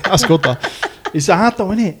fucking, that's good though. It's hard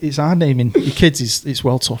though, isn't it? It's hard naming your kids. It's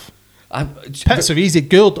well tough. Pets are easy.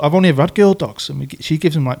 I've only ever had girl dogs, and she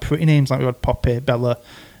gives them like pretty names. Like we had Poppy, Bella,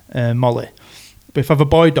 Molly. But if I have a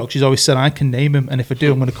boy dog, she's always said I can name him, and if I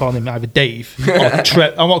do, I'm going to call him either Dave or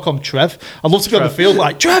Trev. I want to call him Trev. I'd love to be on the field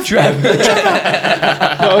like Trev. You know what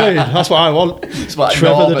I mean? That's what I want. It's like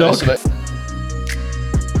Trevor the dog.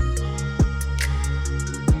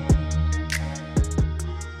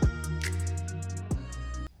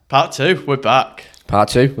 Part 2, we're back. Part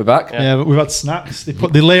 2, we're back. Yeah, but we've had snacks. They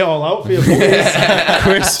lay it all out for you.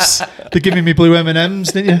 Crisps. They're giving me blue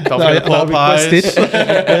M&Ms, didn't you? Don't forget the pork pies.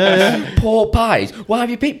 Yeah. Pork pies. Why have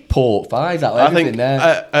you picked pork pies? I think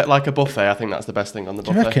at like a buffet, I think that's the best thing on the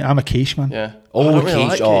Do you buffet. reckon? I'm a quiche man. Yeah. Oh, I don't quiche. really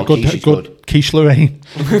like Oh, quiche. quiche is good quiche Lorraine.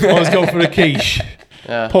 Always go for a quiche.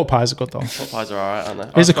 Yeah. Pork pies are good though. Pork pies are alright, aren't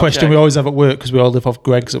they? Here's a Scotch question egg. we always have at work because we all live off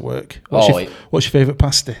Greg's at work. What's your favourite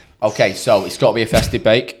pasty? Okay, so it's got to be a festive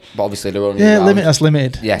bake, but obviously they're only Yeah, around. that's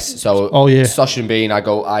limited. Yes, so Oh, yeah. sausage and bean. I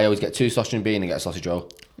always get 2 sausage and bean and get a sausage roll.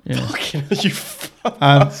 Yeah. You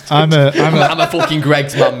I'm I'm a fucking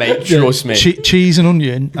Greg's man, mate. Trust me. cheese and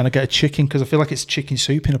onion, and I get a chicken because I feel like it's chicken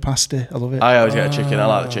soup in a pasty. I love it. I always get a chicken. I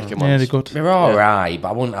like the chicken ones. Yeah, they're good. They're all right, but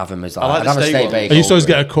I wouldn't have them as like. I like I'd the have a steak steak ones. bake. I used to always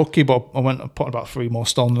over get it. a cookie, but I went and put about 3 more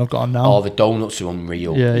stone than I've got on now. Oh, the donuts are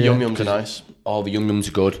unreal. yeah. Yum Yums are nice. Oh, the Yum Yums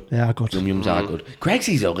are good. Yeah, good. Yum Yums are good. Greg's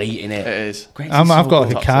is elite, innit? It is. Greg's I've is so got like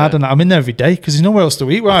good. a card and I'm in there every day because there's nowhere else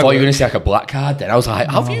to eat. Right? I thought you were going to say like a black card then. I was like,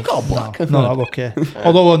 have you got a black card? No, look here.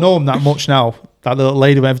 Although I know them that much now, that little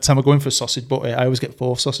lady, every time I go in for a sausage butty, I always get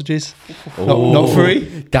 4 sausages. Not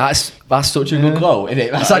 3. That's such a good quote, isn't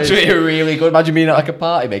it? That's actually a really good. Imagine being at like a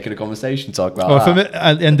party making a conversation talk about Or that. if I'm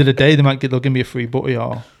at the end of the day, they'll give me a free butty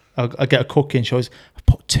or I get a cookie and she always, I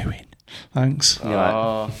put 2 in. Thanks.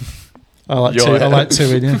 Oh. I like You're 2. I right. like 2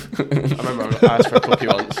 in, yeah. I remember I asked for a cookie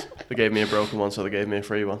once. They gave me a broken one, so they gave me a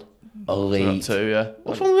free one. So Elite. 2, yeah.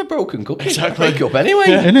 What's wrong with a broken cookie? Exactly. Break up anyway.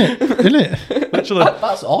 Innit? Literally.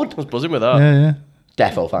 That's odd. I was buzzing with that. Yeah.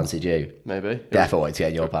 Defo fancied you. Maybe. Defo wanted to get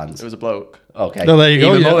in your pants. It was a bloke. Okay. No, there you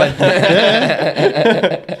go, Even yeah. more then.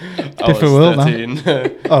 I Different was world now.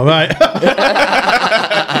 13. Oh, right.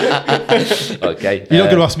 Okay. You're not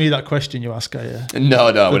going to ask me that question you ask her, yeah? No,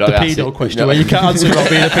 we're not The gonna ask pedo it. question No. where you can't answer about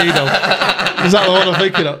being a pedo. Is that the one I'm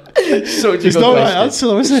thinking of? Such a There's good no right question. answer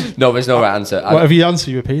though, is it? No, there's no right answer. Whatever you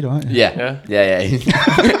answer, you're a pedo, aren't you? Yeah.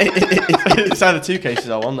 It's either 2 cases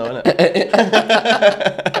or 1, though, isn't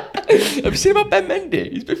it? Have you seen about Ben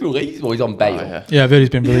Mendy? He's been released. Well, he's on bail. Oh, yeah. Yeah, I've heard he's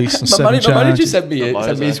been released on My 7 manager charges. sent me a Why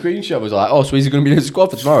is screenshot. I was like, oh, so is he going to be in the squad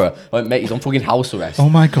for tomorrow? I went, mate, he's on fucking house arrest. Oh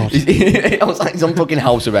my God. I was like, he's on fucking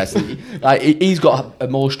house arrest. Like, he's got a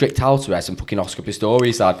more strict house arrest than fucking Oscar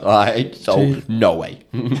Pistorius had. Like, so, Gee. no way.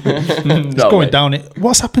 It's going down it.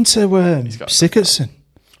 What's happened to Sigurdsson?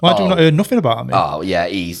 Why do we not heard nothing about him? Oh, yeah,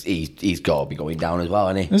 he's got to be going down as well,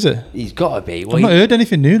 hasn't he? Is it? He's got to be. Well, I've not heard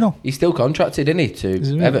anything new though. he's still contracted, isn't he, to he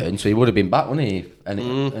really? Everton, so he would have been back, wouldn't he?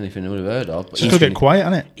 Anything we would have heard of. But It's going to get quiet,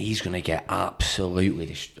 isn't it? he's going to get absolutely...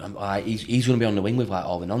 he's going to be on the wing with like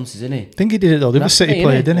all the nonsense, isn't he? I think he did it though. The other That's City me,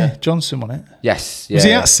 player, innit? didn't he? Johnson won it. Yes. Was he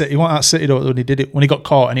yeah. at City? He wasn't at City though when he did it. When he got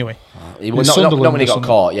caught anyway. He was It was not when he Sunderland or got something.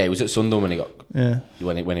 caught. Yeah, he was at Sunderland when he got Yeah.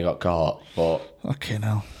 when he got caught. But Okay,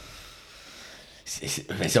 now.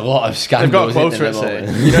 there's a lot of They've scandals. got a quota isn't at there,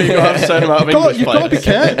 City. You know you've got to have a certain amount of English You've got to be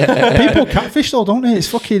players. careful. People catfish though, don't they?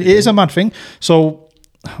 It is a mad thing. So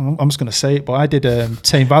I'm just going to say it, but I did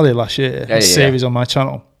Tame Valley last year, a series on my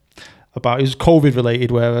channel about it was COVID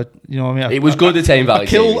related, where you know what I mean. It was good at Tame Valley.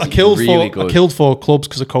 I killed really I killed 4 clubs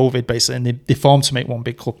because of COVID, basically, and they formed to make one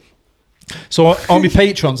big club. So on my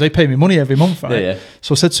patrons, they pay me money every month, right? Yeah.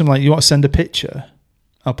 So I said to them, like, you want to send a picture,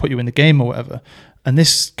 I'll put you in the game or whatever. And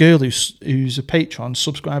this girl who's a patron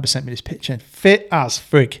subscriber sent me this picture, fit as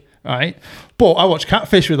frig, right? But I watch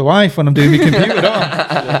Catfish with the wife when I'm doing my computer, don't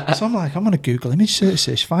I? So I'm like, I'm going to Google image search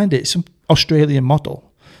this, find it. It's some Australian model.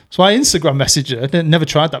 So I Instagram messaged her. I'd never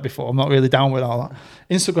tried that before. I'm not really down with all that.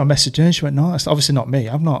 Instagram messaged her and she went, no, that's obviously not me.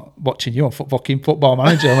 I'm not watching you on fucking Football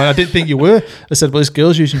Manager. I went, I didn't think you were. I said, well, this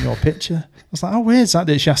girl's using your picture. I was like, how weird is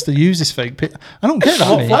that she has to use this fake picture? I don't get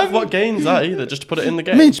that. What gains that either? Just to put it in the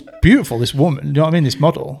game. I mean, it's beautiful, this woman, you know what I mean, this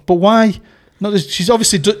model. But why? Not this, she's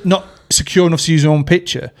obviously not secure enough to use her own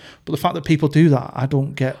picture. But the fact that people do that, I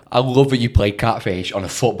don't get. I love that you played Catfish on a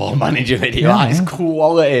Football Manager video. Yeah, That is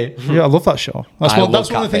quality. Yeah, I love that show. That's one of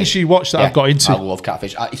the things she watched that I've got into. I love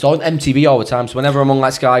Catfish. It's on MTV all the time. So whenever I'm on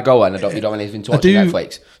like Sky Go and you don't have anything to watch on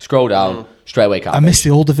Netflix, scroll down, straight away Catfish. I miss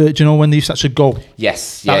the older version, you know, when they used to actually go.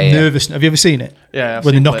 Yes. That nervous. Have you ever seen it? Yeah, I've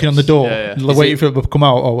when they're seen knocking on the clips. door, Yeah. waiting for it to come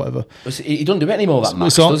out or whatever. He doesn't do it anymore, that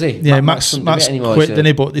Max, It's all- does he? Yeah, Max doesn't do it anymore, quit, so- didn't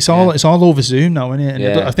he? But it's all over Zoom now, isn't it? And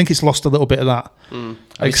Yeah. I think it's lost a little bit of that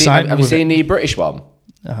excitement. Have you with seen it. the British one?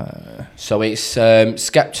 So it's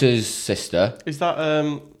Skepta's sister. Is that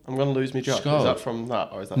I'm gonna lose my job? Scott. Is that from that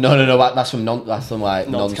or is that? No, that's from like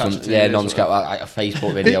Non-Scatch nonsense. TV, Yeah, isn't non-Scatch, like a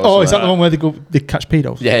Facebook video. Oh, or is that something the one where they catch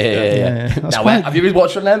pedos? Yeah. That's Now, quite- have you been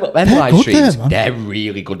watching them live good, streams? man. They're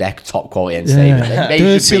really good. They're top quality entertainment. Yeah. They should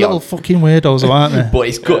Dirty be little on. fucking weirdos, aren't they? But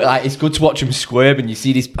it's good. Like, it's good to watch him squirm, and you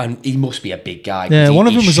see this. And he must be a big guy. 'cause Yeah, he- one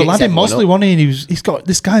of he them was a shits lad in everyone Mosley, up. wasn't he? And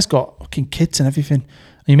this guy's got fucking kids and everything.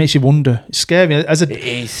 And it makes you wonder. It's scary. It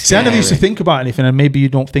is See, I never used to think about anything, and maybe you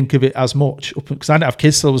don't think of it as much. Because I didn't have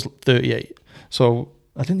kids till I was 38. So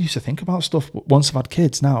I didn't used to think about stuff. But once I've had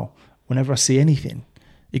kids now, whenever I see anything,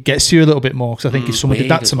 it gets to you a little bit more. Because I think if someone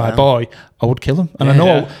did that to my boy, I would kill him. And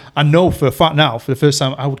I know for a fact now, for the first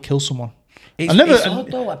time, I would kill someone. It's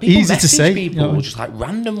odd though. Like, people easy to say. People just like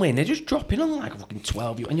randomly, and they're just dropping on like a fucking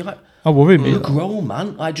 12 and you're like, I worry me. You're grown,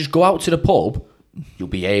 man. Like, just go out to the pub. You'll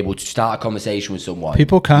be able to start a conversation with someone.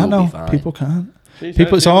 People can't now. People can't.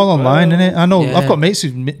 People, it's all online, isn't it? I know. I've got mates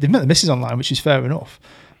they've met the missus online, which is fair enough.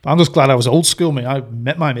 But I'm just glad I was old school. I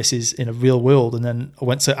met my missus in a real world, and then I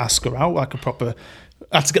went to ask her out like a proper.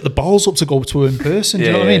 I had to get the balls up to go to her in person. Do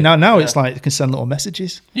you know what I mean? Now it's like you can send little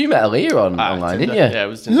messages. You met Aaliyah online, didn't you? Yeah,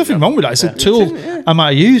 there's nothing wrong with that. It's a tool I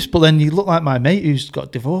might use, but then you look like my mate who's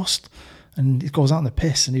got divorced. And he goes out in the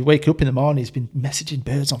piss, and he wake up in the morning. He's been messaging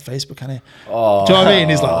birds on Facebook, and oh, do you know what I mean?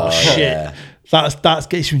 He's like, "Oh shit, yeah. that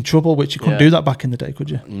gets you in trouble." Which you couldn't do that back in the day, could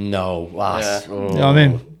you? No, you know what I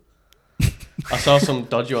mean? I saw some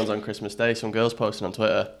dodgy ones on Christmas Day. Some girls posting on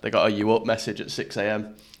Twitter. They got a "you up" message at 6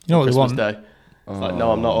 a.m. You know what Christmas they want? Day. It's like,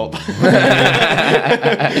 no, I'm not up.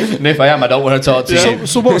 And if I am, I don't want to talk to you.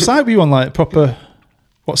 So what site were you on? Like proper.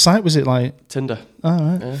 What site was it like? Tinder. All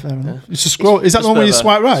right, fair enough. It's a scroll. Is that the one where you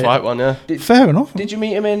swipe right? Swipe one, yeah. Fair enough. Did you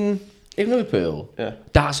meet him in Liverpool? Yeah.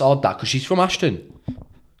 That's odd, that, because she's from Ashton.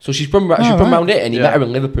 So she's from round it, and you met her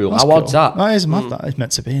in Liverpool. That's How odd's that? That is mad. That is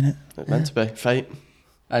meant to be, isn't it? It's meant to be. Fate.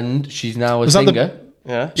 And she's now a Was that singer.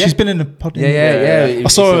 Yeah. She's been in the pod. Yeah. I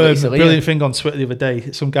saw a brilliant thing on Twitter the other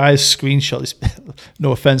day. Some guy's screenshot this,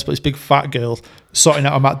 no offence, but this big fat girl sorting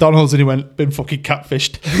out a McDonald's, and he went, been fucking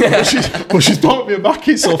catfished. but she's bought me a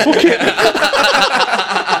Mackie, so fuck it.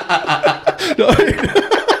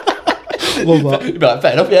 Love that. You'd be like,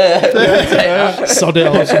 fair enough, yeah. Sod it,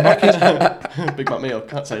 I'll have some Mackies. Big Mac meal,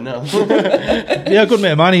 can't say no. Yeah, a good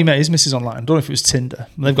mate of mine, he met his missus online. I don't know if it was Tinder.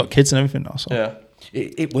 They've got kids and everything now. So. Yeah.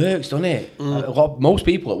 It works, doesn't it? Most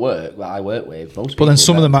people at work that I work with, but then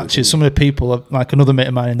some of the matches, some of the people, like another mate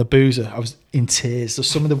of mine in the boozer, I was in tears. There's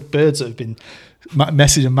some of the birds that have been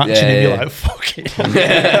messaging and matching him. You're like, fuck it.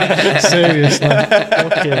 Seriously.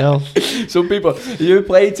 Fucking hell. Some people, you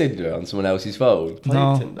play Tinder on someone else's phone?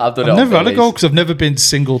 No. I've never had a go because I've never been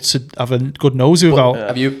single to have a good nosy without.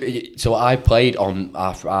 Have you? So I played on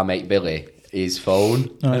our mate Billy. His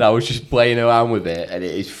phone, and I was just playing around with it, and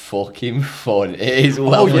it is fucking fun. It is you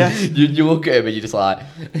look at him and you're just like,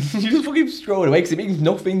 you just fucking scrolling away because it means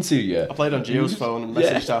nothing to you. I played on Gio's phone and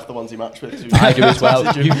messaged half the ones he matched with. I do as well.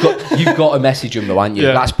 You've got to message him though, haven't you?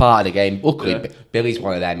 Yeah. That's part of the game. Luckily, Billy's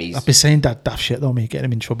one of them. I've been saying daft shit though, me getting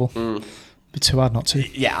him in trouble. Be too hard not to.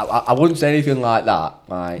 Yeah, I wouldn't say anything like that.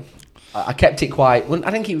 Like, I kept it quite.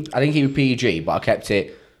 I think he was PG, but I kept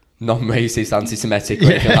it non-racist, anti-Semitic,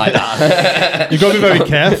 or anything like that. You've got to be very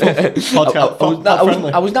careful.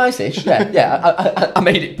 I was nice-ish. Yeah. I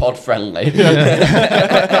made it pod-friendly.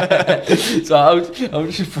 So I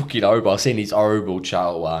was just fucking horrible. I was seeing these horrible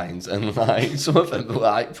chat lines, and like some of them were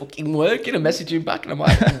like fucking working and messaging back, and I'm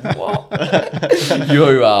like, what?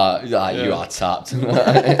 You are tapped.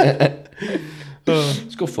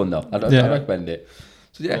 It's good fun though. I recommend it.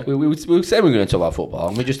 So yeah, we were saying we were going to talk about football,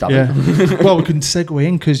 and we just haven't. Well, we can segue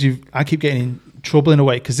in because I keep getting in trouble in a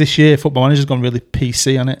way because this year Football Manager's gone really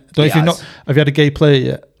PC on it. Have you had a gay player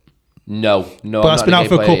yet? No. But that's been out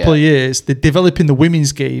for a couple of years. They're developing the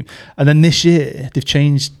women's game, and then this year they've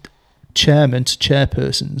changed chairman to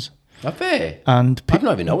chairpersons. Have they? And I've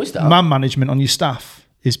not even noticed that. Man management on your staff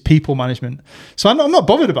is people management. So I'm not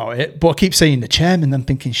bothered about it, but I keep saying the chairman, I'm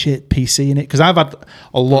thinking shit, PC in it, because I've had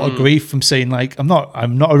a lot of grief from saying like I'm not a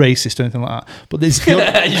racist or anything like that. But there's the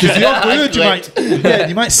odd word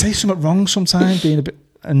you might say something wrong sometimes, being a bit,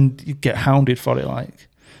 and you get hounded for it. Like,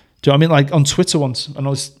 do you know what I mean? Like on Twitter once, and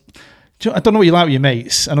I don't know what you like with your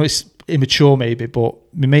mates. I know it's immature maybe, but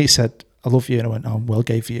my mate said I love you, and I went, oh, well,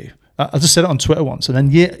 gay for you. I just said it on Twitter once, and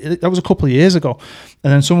then that was a couple of years ago,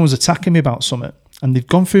 and then someone was attacking me about something. And they've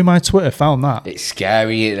gone through my Twitter, found that. It's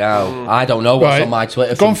scary now. I don't know what's on my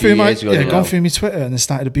Twitter gone through my Twitter and they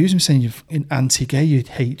started abusing me, saying you're anti-gay, you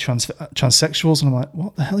hate transsexuals. And I'm like,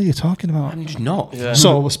 what the hell are you talking about? I'm just not. Yeah.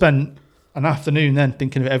 So I spent an afternoon then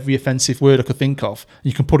thinking of every offensive word I could think of.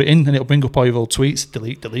 You can put it in and it'll bring up all your old tweets.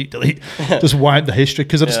 Delete. Just wipe the history.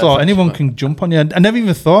 Because I just thought anyone can jump on you. I never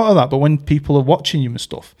even thought of that. But when people are watching you and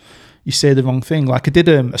stuff, you say the wrong thing. Like I did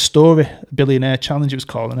a story, a Billionaire Challenge it was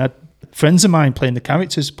called, and I had friends of mine playing the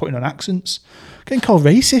characters, putting on accents, getting called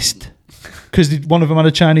racist. because one of them had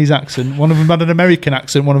a Chinese accent, one of them had an American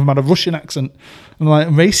accent, one of them had a Russian accent. I'm like,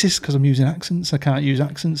 I'm racist because I'm using accents. I can't use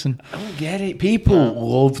accents. And I don't get it. People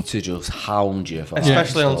love to just hound you for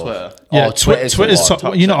especially that on stuff. Twitter. yeah, Oh, Twitter's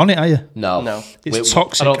toxic. You're not on it, are you? No. It's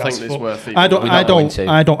toxic. I don't as think it's fuck. worth it. I We're not going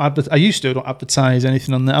to. I used to. I don't advertise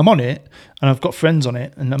anything on there. I'm on it, and I've got friends on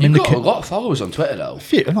it, and I'm in You've the got a lot of followers on Twitter, though.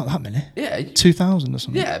 few, not that many. Yeah. 2,000 or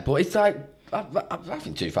something. Yeah, but it's like, I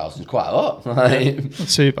think 2,000 is quite a lot. Like, Not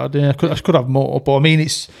too bad. Yeah, I could have more, but I mean,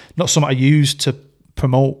 it's not something I use to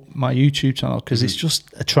promote my YouTube channel because it's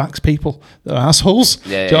just attracts people that are assholes. Yeah,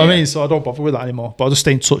 Do you know yeah, what I mean? So I don't bother with that anymore. But I just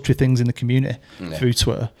stay in touch with things in the community through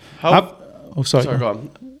Twitter. Sorry, go on.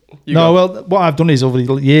 Well, what I've done is over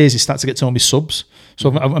the years is start to get to know my subs. So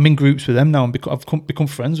I'm in groups with them now, and I've become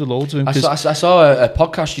friends with loads of them. I saw a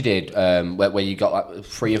podcast you did where you got like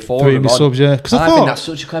 3 or 4 Three of of them my on. subs, yeah. Because I think that's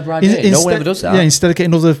such a clever idea. No one ever does that. Yeah, instead of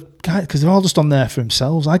getting other guys, because they're all just on there for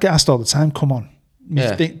themselves. I get asked all the time, come on.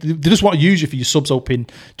 Yeah. They just want to use you for your subs open.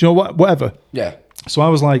 Do you know what? Whatever. Yeah. So I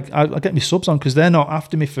was like, I get my subs on because they're not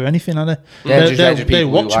after me for anything, are they? Yeah, just people who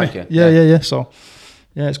watch like me. it. Yeah. So,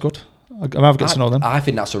 yeah, it's good. I've got to know them. I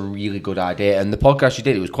think that's a really good idea. And the podcast you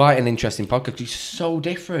did, it was quite an interesting podcast. It's so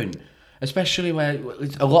different. Especially where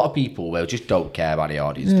a lot of people just don't care about the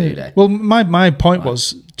audience, do they? Well, my point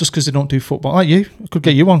was just because they don't do football, like you, I could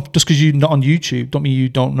get you on. Just because you're not on YouTube, don't mean you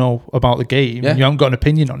don't know about the game. Yeah. You haven't got an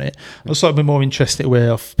opinion on it. I just thought it'd be more interesting way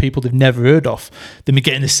of people they've never heard of than me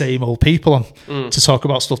getting the same old people on to talk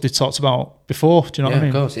about stuff they talked about before. Do you know what I mean?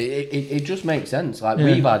 Of course. It just makes sense. Like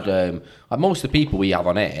we've had, like most of the people we have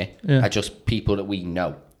on here are just people that we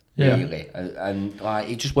know. Yeah. Really, and like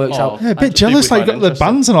it just works out. Yeah, a bit just jealous. people Like you got find the interesting.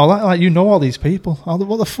 bands and all that. Like you know all these people.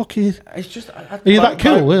 What the fuck are you? It's just Are you that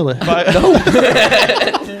cool, really?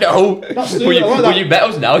 no. Well, you met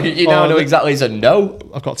us now. You now know exactly. It's a no.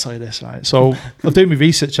 I've got to tell you this, right? So I'm doing my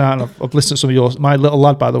research and I've listened to some of yours. My little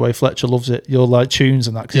lad, by the way, Fletcher, loves it. Your like tunes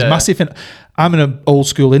and that because he's massive. I'm an old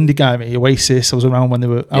school indie guy, mate. Oasis. I was around when they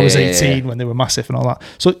were. I was 18 when they were massive and all that.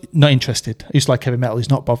 So not interested. I used to like heavy metal. He's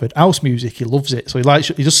not bothered. House music, he loves it. So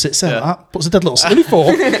he just sits there like that, puts a dead little silly for.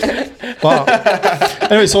 But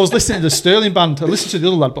anyway, so I was listening to the Sterling band. I listened to the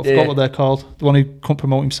other lad, but I forgot what they're called. The one who couldn't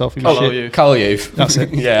promote himself. He was shit. Call Youth. That's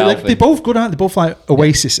it. Yeah, they're both good, aren't they? They're both like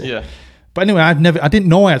Oasis. Yeah. But anyway, I didn't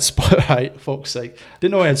know I had Spotify. Fuck's sake,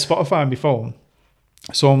 didn't know I had Spotify on my phone.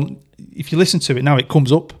 So if you listen to it now, it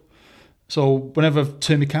comes up. So whenever I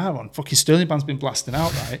turn my car on, fucking Sterling band's been blasting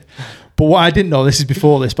out, right? But what I didn't know, this is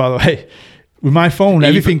before this, by the way. With my phone,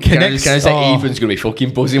 everything connects. Can I say Ethan's going to be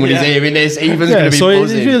fucking buzzing when he's hearing this? Ethan's going to be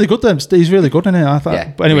buzzing. He's really good then. He's really good in it, I thought.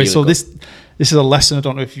 Yeah, but anyway, really so good. this is a lesson I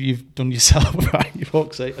don't know if you've done yourself, right? You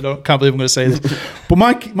fuck's sake. Can't believe I'm going to say this. But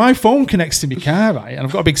my phone connects to my car, right? And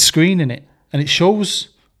I've got a big screen in it. And it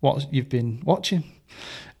shows what you've been watching.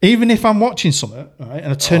 Even if I'm watching something, right,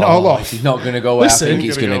 and I turn it all off. He's not going to go where I think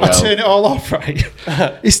he's going to I go. turn it all off, right?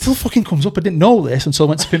 It still fucking comes up. I didn't know this until I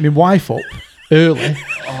went to pick my wife up early.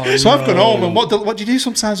 So I've gone home, and what do you do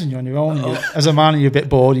sometimes when you're on your own? As a man, and you're a bit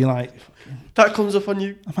bored, you're like, That comes up on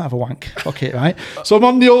you. I might have a wank. Fuck it, right? So I'm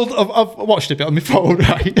on the old, I've watched a bit on my phone,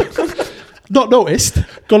 right? Not noticed.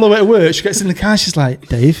 Gone all the way to work. She gets in the car, she's like,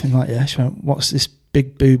 Dave? I'm like, yeah. She went, what's this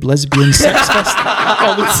big boob lesbian sex fest?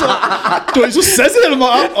 So it just says it, and I'm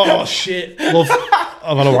like, oh shit, love,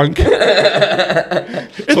 I've had a wank.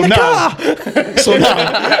 So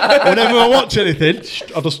now, whenever I watch anything,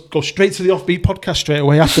 I'll just go straight to the Offbeat podcast straight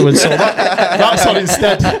away afterwards. So that's on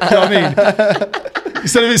instead. You know what I mean?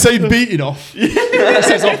 Instead of it saying beating off, it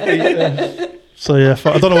says Offbeat. Yeah. So yeah,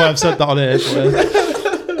 I don't know why I've said that on here.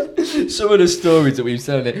 But, Some of the stories that we've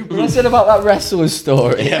said. We've not said about that wrestler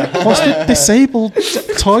story. what's the disabled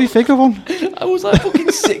toy figure one? I was like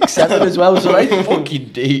fucking 6, 7 as well, so I fucking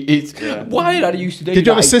deep. It's why I used to do. Did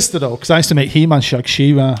you have a sister though? Because I used to make He-Man shag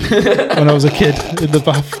She-Ra when I was a kid in the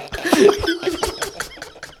bath.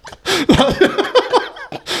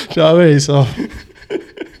 Do you know what I mean? So.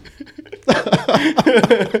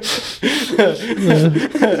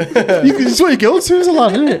 It's what you go to as a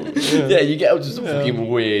lad, isn't it? Yeah, you get up to some fucking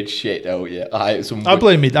weird shit, don't you? I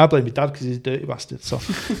blame me dad because he's a dirty bastard. So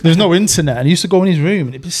there's no internet, and he used to go in his room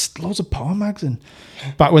and it'd be loads of porn mags. And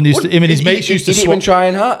back when they used to, him and his mates used to didn't swap. even try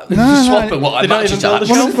and swap and what? They don't even build a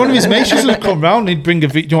shelf. One of his mates used to come round and he'd bring do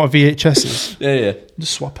you know what VHS is? Yeah.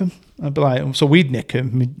 Just swap him. I'd be like, so we'd nick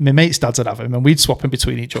him. My mate's dads would have him, and we'd swap him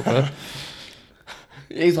between each other.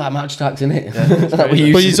 He's like match tax, isn't it? But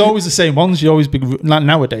he's always the same ones. You always be like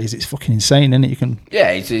nowadays. It's fucking insane, isn't it? You can. Yeah,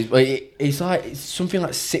 it's like it's something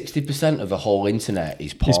like 60% of the whole internet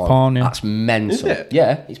is porn. It's porn, yeah. That's mental. Is it?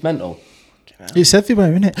 Yeah, it's mental. It's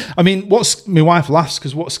everywhere, isn't it? I mean, my wife laughs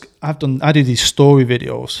because I do these story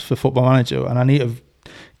videos for Football Manager, and I need to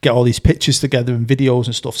get all these pictures together and videos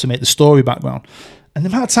and stuff to make the story background. And the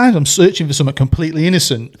amount of times I'm searching for something completely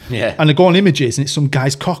innocent, and I go on images and it's some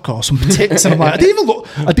guy's cock or some tits, and I'm like, I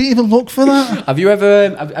didn't even look for that. Have you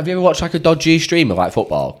ever watched like a dodgy stream of like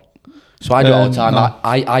football? So I do it all the time. No.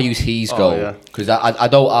 I use He's Goal because I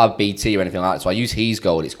don't have BT or anything like that. So I use He's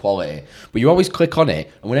Goal and it's quality. But you always click on it,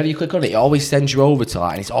 and whenever you click on it, it always sends you over to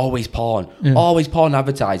like, and it's always porn, always porn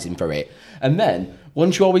advertising for it. And then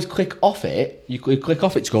once you always click off it, you click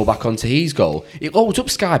off it to go back onto He's Goal. It loads up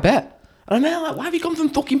Sky Bet. And I'm like, why have you gone from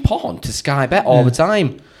fucking porn to Sky Bet all the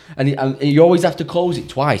time? And you always have to close it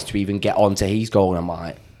twice to even get onto He's Goal. And I'm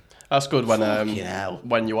like, that's good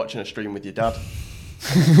when you're watching a stream with your dad.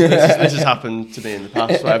 This has happened to me in the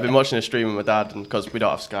past. Where I've been watching a stream with my dad, and because we don't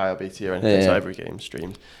have Sky or BT or anything, so every game's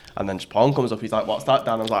streamed. And then just porn comes up. He's like, "What's that,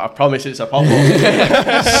 Dan?" I was like, "I promise it's a pop-up."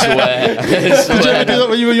 swear. Did you ever do that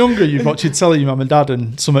when you were younger? You'd watch it telling your mum and dad,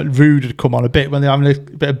 and something rude would come on a bit when they're having a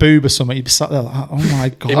bit of boob or something. You'd be sat there like, "Oh my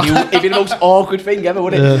god!" It'd be the most awkward thing ever,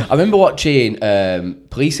 wouldn't it? I remember watching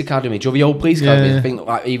Police Academy. Do you know the old Police Academy? I think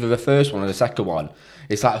like either the first one or the second one.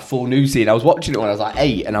 It's like a full news scene. I was watching it when I was like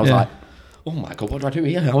 8, and I was like, oh my god, what do I do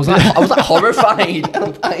here? I was like horrified. I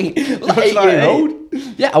was like 8 years old.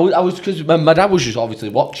 Yeah, I was because my dad was just obviously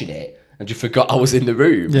watching it and just forgot I was in the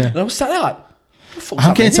room. Yeah. And I was sat there like,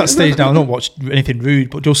 I'm getting to that stage now. I don't watch anything rude,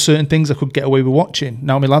 but just certain things I could get away with watching.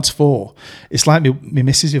 Now my lad's 4. It's like my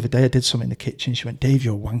missus the other day. I did something in the kitchen. She went, "Dave,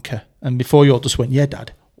 you're a wanker." And before you all just went, "Yeah,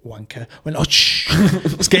 Dad." Wanker. I went, "Oh, shh."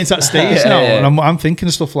 It's getting to that stage now, and I'm thinking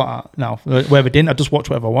of stuff like that now. Wherever I didn't, I just watch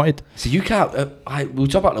whatever I wanted. So you can't. We were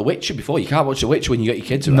talking about The Witcher before. You can't watch The Witcher when you got your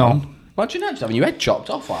kids around. No. Imagine that, just having your head chopped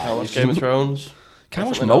off. Like, I watch Game of Thrones. Can't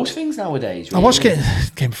watch most things nowadays. Really. I watched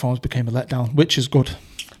Game of Thrones became a letdown, which is good.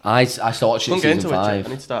 I started watching season 5. I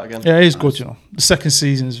need to start again. Yeah, it is good. You know, the second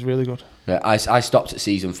season is really good. Yeah, I stopped at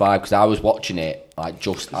season 5 because I was watching it like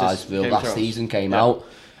just as the last season came out.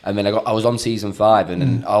 And then I was on season 5, and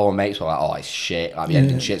then all my mates were like, "Oh, it's shit, like the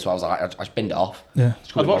ending shit." So I was like, I just binned it off. Yeah,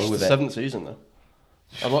 I'd watched the 7th season though.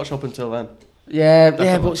 I'd watched up until then.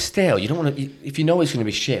 Yeah, but still, you don't want to. If you know it's going to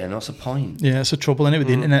be shit, and what's the point? Yeah, it's a trouble in it with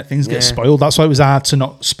the internet. Things get spoiled. That's why it was hard to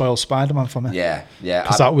not spoil Spider-Man for me. Yeah,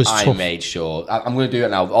 because that was tough. I made sure. I'm going to do it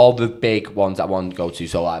now. All the big ones that I want to go to,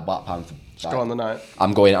 so like Black Panther. Just go on the night.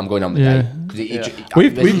 I'm going on the day.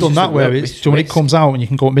 We've done that where it's when it comes out and you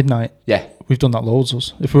can go at midnight. Yeah. We've done that loads of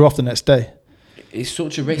us. If we're off the next day. It's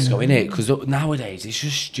such a risk, isn't it? Because nowadays it's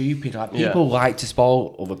just stupid. Like people like to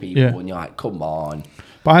spoil other people, and you're like, come on.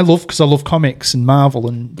 But I love comics and Marvel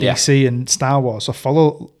and DC and Star Wars. I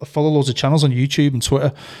follow loads of channels on YouTube and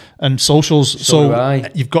Twitter and socials. So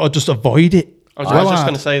you've got to just avoid it. I was just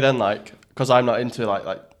going to say then, like, because I'm not into like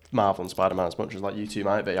Marvel and Spider-Man as much as like you two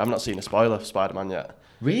might be. I've not seen a spoiler for Spider-Man yet.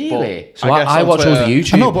 Really? So I watch all the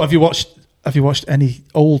YouTube. I know, but have you watched any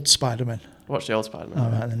old Spider-Man? I watched the old Spider-Man.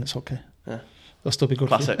 All right, then it's okay. Yeah. That'll still be good.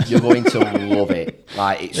 Classic. You're going to love it.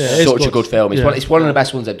 Like it's such a good film. It's one of the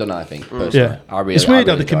best ones they've done, I think. Personally. Yeah. It's weird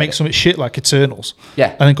how they can make something shit like Eternals. Yeah.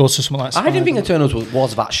 And then go to something like Spider-Man. I didn't think Eternals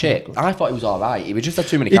was that shit. I thought it was alright. It was just had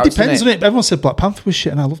too many characters. It depends on it. Everyone said Black Panther was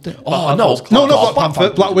shit and I loved it. Oh, no, not Black Panther.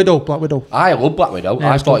 Black Widow. I love Black Widow.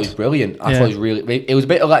 I thought it was brilliant. I thought it was really. It was a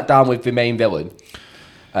bit of a letdown with the main villain.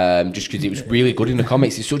 Just because it was really good in the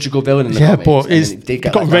comimics. He's such a good villain in the comics. Yeah, but it's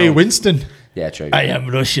got Ray Winston. Yeah, true. I am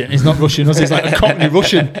Russian. He's not Russian, was he? He's like a Cockney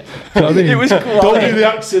Russian. You know what I mean? It was Don't do the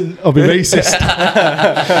accent. I'll be racist.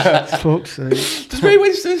 Fuck's sake. Does Ray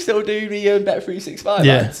Winston still do the Bet365?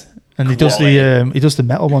 Yeah, lads? and he does the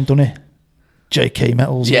metal one, doesn't he? JK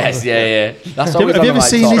Metals. Yes, yeah. That's have you ever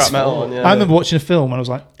seen this? Metal one, I remember watching a film when I was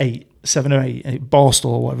like 7 or 8, Borstal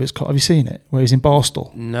or whatever it's called. Have you seen it? Where he's in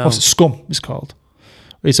Borstal. No. What's it? Scum. It's called.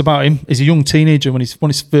 It's about him. He's a young teenager when he's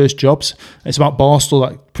one of his first jobs. It's about Borstal,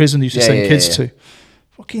 like prison they used to send kids to.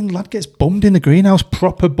 Fucking lad gets bummed in the greenhouse,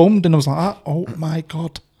 proper bummed, and I was like, oh my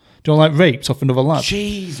god. Do you know, like raped off another lad?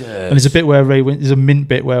 Jesus. And there's a bit where there's a mint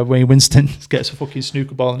bit where Ray Winston gets a fucking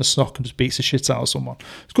snooker ball in a sock and just beats the shit out of someone.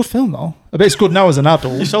 It's a good film though. I bet it's good now as an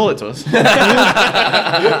adult. You sold it to us.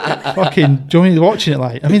 Fucking, do you know when you're watching it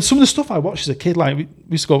like? I mean, some of the stuff I watched as a kid, like we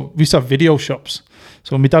used to have video shops.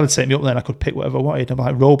 So when my dad would take me up there and I could pick whatever I wanted, I'm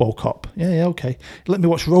like, RoboCop. Yeah, okay. Let me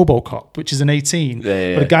watch RoboCop, which is an 18.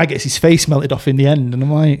 Yeah. But a guy gets his face melted off in the end, and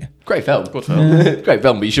I'm like... Great film. Good film. Yeah. Great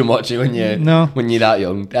film, but you shouldn't watch it when you're that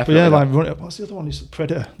young. Definitely. But yeah, what's the other one? It's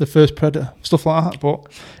Predator, the first Predator, stuff like that. But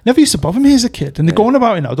it never used to bother me as a kid. And they're going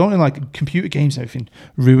about it now, don't they? Like computer games and everything,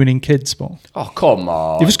 ruining kids. But oh, come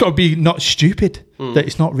on. You've just got to be not stupid. that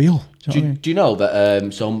it's not real. Do you know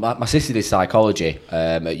that? So my sister did psychology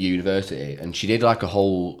at university, and she did like a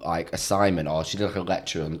whole like assignment, or she did like a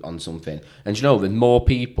lecture on something. And do you know that more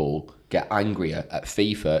people get angrier at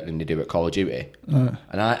FIFA than they do at Call of Duty? And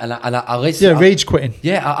I listened. Yeah, rage quitting.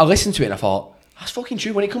 Yeah, I listened to it and I thought that's fucking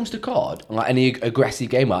true. When it comes to COD and like any aggressive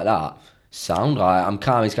game like that. Sound like I'm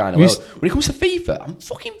calm as kind of well. When it comes to FIFA, I'm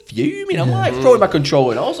fucking fuming. I'm like throwing my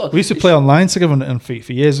controller and also. We used to play online together on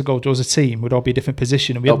FIFA years ago. There was a team, we'd all be a different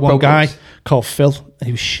position, and we had one guy called Phil, and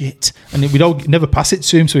he was shit. And we'd all never pass it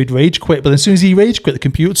to him, so he'd rage quit. But as soon as he rage quit, the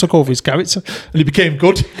computer took over his character, and he became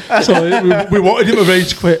good. So we wanted him to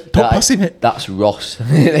rage quit. Don't pass him it. That's Ross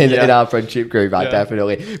in our friendship group,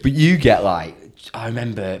 definitely. But you get like, I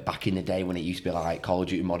remember back in the day when it used to be like Call of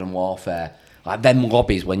Duty Modern Warfare. Like them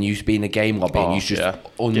lobbies when you used to be in a game lobby and you used to just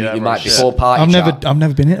unmute your mic before party I've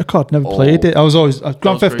never been into COD, never played it. I was always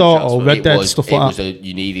Grand Theft Auto, Red Dead, stuff like that.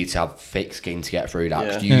 You needed to have thick skin to get through that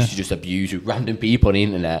because you used to just abuse random people on the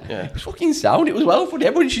internet. Yeah. It was fucking sound. It was well fun.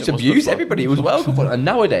 Everybody used to abuse everybody. It was well fun. And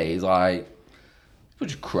nowadays, like, people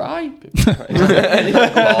just cry. Come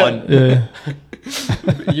on. Yeah.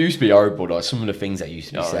 It used to be horrible though. Some of the things that used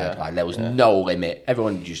to be said, like there was no limit.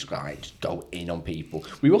 Everyone just go in on people.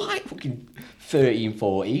 We were like fucking 13,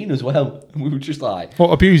 14 as well. We were just like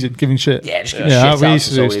abusing, giving shit. Yeah, just giving shit out to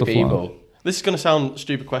so many people. Like this is going to sound a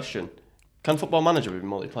stupid question. Can Football Manager be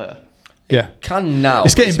multiplayer? Yeah, can now.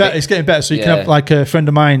 It's getting better. It's getting better. So you can have like a friend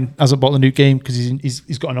of mine hasn't bought the new game because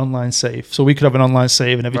he's got an online save. So we could have an online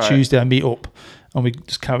save, and every Tuesday I meet up. And we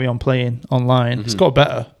just carry on playing online. It's got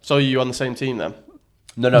better. So are you on the same team then?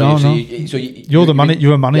 No. You're the manager.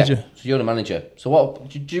 You're a manager. Yeah, so you're the manager. So what?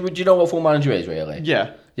 Do you know what full manager is really?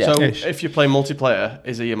 Yeah. So if you play multiplayer,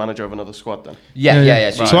 is he a manager of another squad then? Yeah.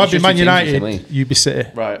 So I'd be Man United, you'd be City.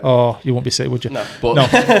 Right. Or you won't be City, would you? No.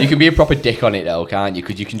 But you can be a proper dick on it though, can't you?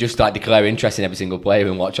 Because you can just like declare interest in every single player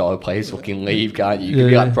and watch all the players fucking leave, can't you? You can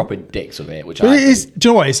be like proper dicks of it. But it is. Do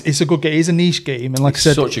you know what? It's a good game. It's a niche game, and like I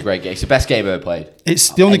said, such a great game. It's the best game I've ever played. It's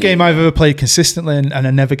the only game I've ever played consistently, and I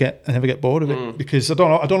never get bored of it because I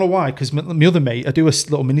don't know why. Because my other mate, I do a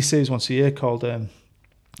little mini series once a year called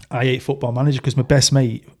I Hate Football Manager because my best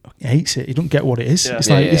mate hates it. He don't get what it is. It's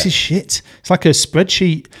like this is shit. It's like a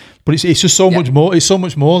spreadsheet, but it's just so much more. It's so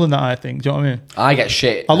much more than that. I think. Do you know what I mean? I get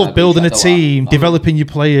shit. I love building a team, developing your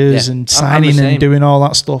players, and signing and doing all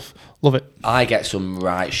that stuff. Love it. I get some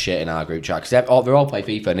right shit in our group chat because they all play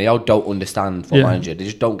FIFA and they all don't understand Football Manager. They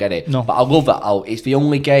just don't get it. No. But I love that. It's the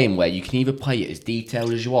only game where you can either play it as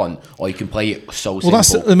detailed as you want or you can play it so simple.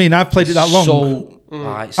 Well, I've played it that long.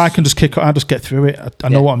 I can just I just get through it. I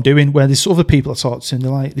know what I'm doing. Where there's other people I talk to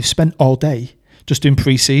and they've spent all day just doing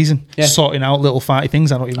pre-season, sorting out little fighty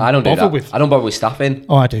things I don't bother with. I don't bother with staffing.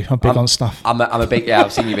 Oh, I do. I'm big on staff. I'm a big.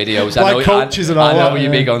 I've seen your videos. Like I know, coaches and all that. I know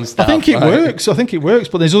you're big on staff. I think it works.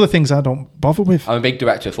 But there's other things I don't bother with. I'm a big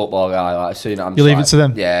director of football guy. Like, soon you leave it to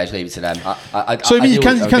them. Yeah, just leave it to them. You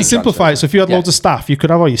can simplify it. So if you had loads of staff, you could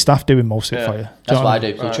have all your staff doing most of it for you. That's what I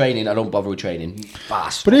do. So training, I don't bother with training.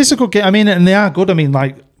 Fast. But it is a good game. I mean, and they are good. I mean,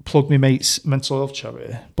 like plug me mate's mental health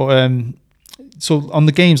charity, but so on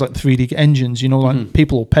the games like the 3D engines, like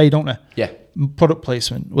people will pay, don't they? Yeah. Product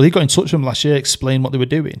placement. Well, he got in touch with them last year, explained what they were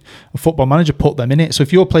doing. A Football Manager put them in it. So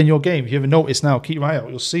if you're playing your game, if you ever notice now, keep your eye out,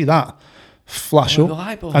 you'll see that flash up.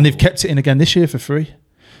 And they've kept it in again this year for free.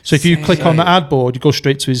 So if you click on the ad board, you go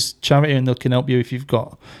straight to his charity and they can help you if you've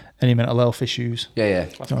got any mental health issues. Yeah.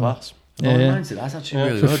 That's class. That's actually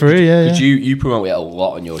really for good. Free, Because you promote it a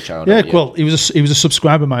lot on your channel. Yeah, well, he was a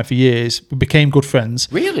subscriber of mine for years. We became good friends.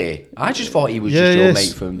 Really? I just thought he was just your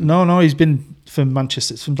mate from. No, he's been from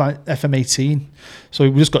Manchester. It's from like FM18. So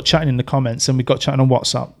we just got chatting in the comments, and we got chatting on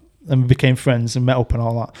WhatsApp, and we became friends and met up and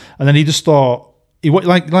all that. And then he just thought he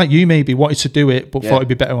like you maybe wanted to do it, but thought it'd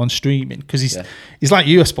be better on streaming because he's like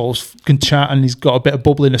you, I suppose, can chat and he's got a bit of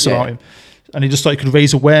bubbliness about him, and he just thought he could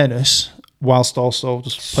raise awareness whilst also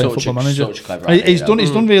just playing Football Manager. He's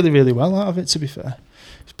done really, really well out of it, to be fair.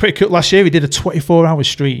 It's pretty cool. Last year he did a 24-hour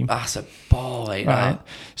stream. That's a ball, right? That.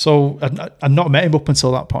 So I'd not met him up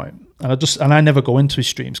until that point. And I never go into his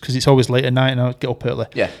streams because it's always late at night and I get up early.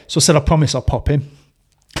 Yeah. So I said, I promise I'll pop in.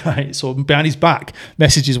 Right. So behind his back,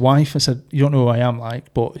 messaged his wife. I said, you don't know who I am,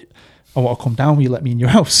 but I want to come down. Will you let me in your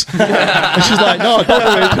house? And she's like, no, don't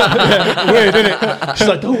worry. Weird, isn't it? She's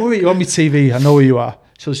like, don't worry, you're on my TV. I know who you are.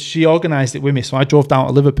 So she organised it with me. So I drove down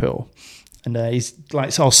to Liverpool and he's like,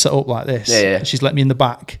 it's all set up like this. Yeah. And she's let me in the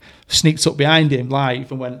back, sneaked up behind him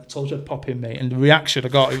live and went, told you I'd pop in, mate. And the reaction I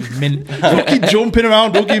got, it was mint. Fucking jumping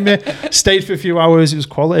around, hugging me. Stayed for a few hours. It was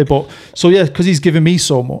quality. But so, yeah, because he's given me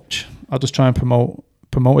so much, I'll just try and promote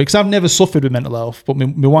promote it, because I've never suffered with mental health, but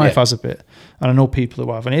my wife has a bit, and I know people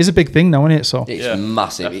who have, and it is a big thing now, isn't it? So it's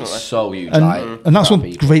massive. Definitely. It's so huge, and that's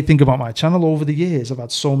one great thing about my channel. Over the years, I've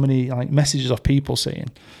had so many like messages of people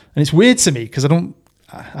saying, and it's weird to me because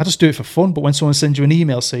I just do it for fun. But when someone sends you an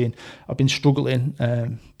email saying I've been struggling,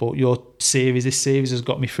 but this series has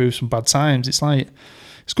got me through some bad times, it's like,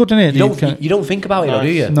 it's good, isn't it? You don't think about it, do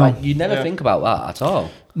you? No. Like, you never think about that at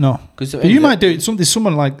all. No, but you might do it. There's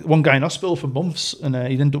someone like one guy in hospital for months, and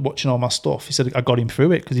he ended up watching all my stuff. He said I got him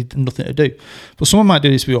through it because he had nothing to do. But someone might do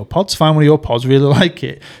this with your pods. Find one of your pods, really like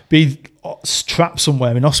it, be trapped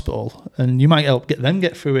somewhere in hospital, and you might help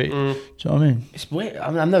get through it. Do you know what I mean? It's weird.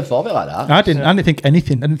 I've never thought of it like that. I didn't think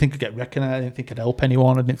anything. I didn't think I'd get recognised. I didn't think I'd help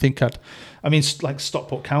anyone. I didn't think like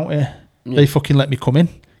Stockport County, they fucking let me come in,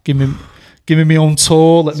 give me my own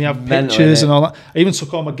tour, let me have pictures and all that. I even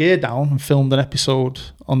took all my gear down and filmed an episode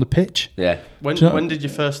on the pitch. Yeah. When did you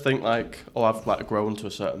first think like, I've like grown to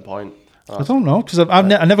a certain point? I don't know, because I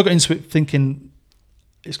never got into it thinking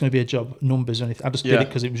it's going to be a job, numbers or anything. I just did it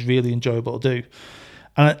because it was really enjoyable to do.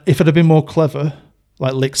 And if I'd have been more clever,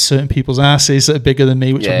 like licked certain people's asses that are bigger than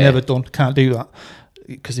me, which I've never done, can't do that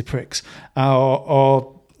because they're pricks,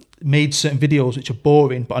 or made certain videos which are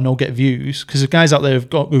boring but I know get views, because the guys out there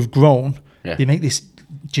who've grown, they make this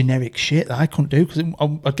generic shit that I couldn't do because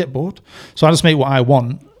I'd get bored. So I just make what I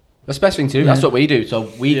want. That's the best thing to do. That's what we do.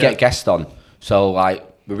 So we get guests on. So like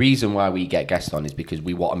the reason why we get guests on is because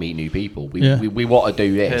we want to meet new people. We want to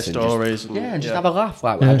do this and stories just have a laugh.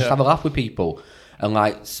 Just have a laugh with people, and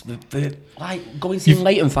like going to see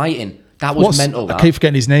Leighton fighting. That was mental. I keep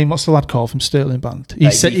forgetting his name. What's the lad called from Stirling Band?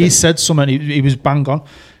 He said something. He was bang on.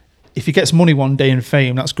 If he gets money one day and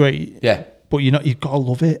fame, that's great. Yeah. But you've got to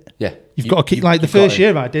love it. Yeah. You've got to keep, like the first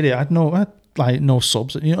year I did it, I had no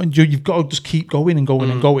subs. You've got to just keep going and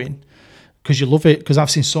going and going because you love it. Because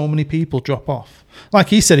I've seen so many people drop off. Like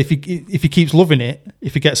he said, if he keeps loving it,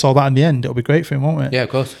 if he gets all that in the end, it'll be great for him, won't it? Yeah, of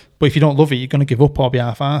course. But if you don't love it, you're going to give up or be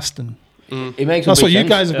half-assed. And it makes that's what you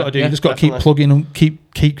guys have got to do. You just got to keep plugging and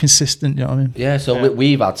keep consistent. You know what I mean? Yeah. So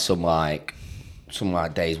we've had some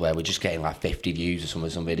days where we're just getting like 50 views or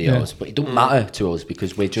some videos, but it doesn't matter to us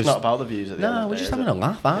because we're just... It's not about the views at the end of the we're day, just having a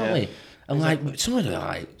laugh, aren't we? And like some of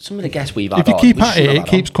the guests we've had if you keep at it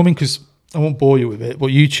keeps coming, because I won't bore you with it, but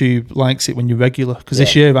YouTube likes it when you're regular, because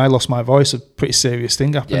this year I lost my voice, a pretty serious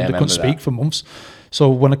thing happened. I couldn't speak for months. So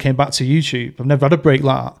when I came back to YouTube, I've never had a break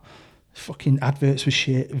like that. Fucking adverts were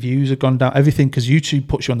shit, views have gone down, everything, because YouTube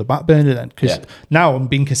puts you on the back burner then. Because now I'm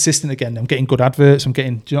being consistent again. I'm getting good adverts. Do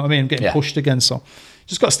you know what I mean? I'm getting pushed again. So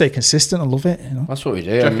just got to stay consistent. I love it. That's what we do.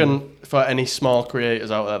 Do you reckon for any small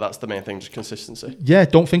creators out there, that's the main thing, just consistency? Yeah,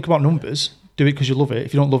 don't think about numbers. Do it because you love it.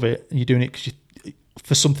 If you don't love it and you're doing it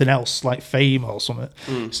for something else like fame or something,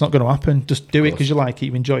 it's not going to happen. Just do it because you like it,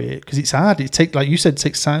 you enjoy it. Because it's hard. Like you said, it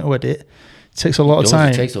takes time to edit. It takes a lot of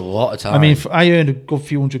time. It takes a lot of time. I mean, I earn a good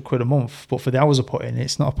few £100 a month, but for the hours I put in,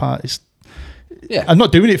 it's not a part. I'm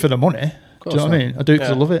not doing it for the money. Do you know what I mean? I do it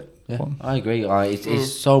because I love it. Yeah, I agree. Like,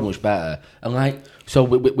 it's so much better. And like, so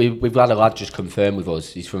we've had a lad just confirm with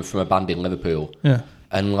us. He's from a band in Liverpool. Yeah.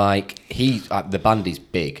 And like the band is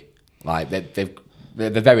big. Like they're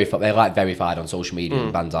like verified on social media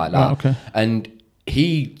and bands like that. Oh, okay. And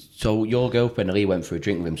so your girlfriend Ali went for a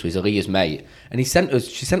drink with him, so he's Alia's mate, and she sent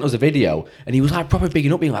us a video, and he was like proper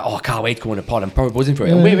bigging up, being like, "Oh, I can't wait to come on the pod," and probably buzzing for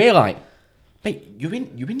it. And we're here like, mate, you're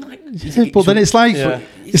in like. But then it's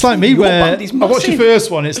like me where I watch your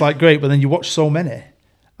first one, it's like great, but then you watch so many,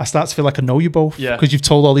 I start to feel like I know you both because you've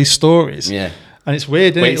told all these stories. Yeah. And it's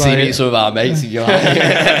weird, isn't it? Wait till you meet some of our mates and you're like...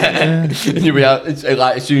 and you'll be like,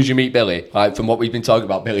 as soon as you meet Billy, like from what we've been talking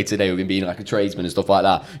about Billy today, with him being like a tradesman and stuff like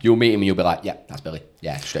that, you'll meet him and you'll be like, yeah, that's Billy.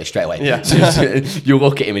 Yeah, straight away. Yeah. You'll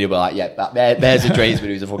look at him and you'll be like, yeah, there's a tradesman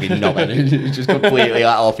who's a fucking knobhead. Just completely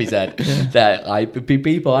like off his head. There, like,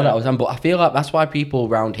 people like that all the time. But I feel like that's why people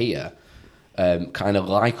around here kind of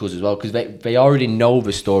like us as well, because they already know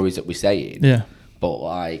the stories that we're saying. Yeah. But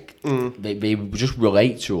like, they just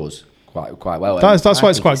relate to us quite well. That's why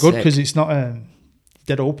it's quite good, because it's not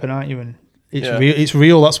dead open, aren't you? And it's real. It's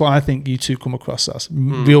real. That's what I think you two come across as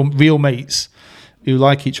real mates who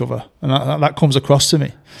like each other, and that comes across to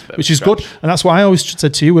me, which is good. And that's what I always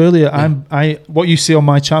said to you earlier. What you see on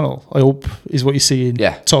my channel, I hope, is what you see in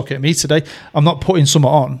talking to me today. I'm not putting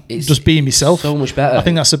something on; it's just being myself. So much better. I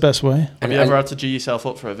think that's the best way. Have you ever had to G yourself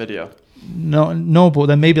up for a video? No, but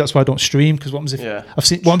then maybe that's why I don't stream, because what happens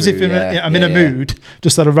if I'm in a mood,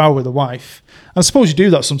 just had a row with a wife. I suppose you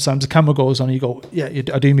do that sometimes. The camera goes on and you go,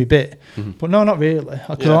 I do my bit. But no, not really.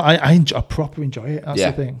 I proper enjoy it. That's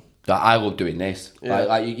the thing. I love doing this.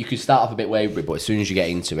 Like you could start off a bit wavery, but as soon as you get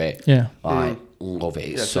into it, love it.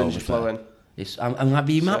 It's so much fun. I'm like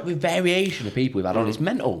the amount of variation of people we've had on is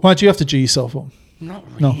mental. Why do you have to G yourself up? Not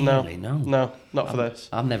really, No, not for this.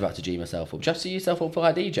 I've never had to G myself up. Do you have to G yourself up for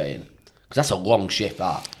like DJing? Because that's a long shift,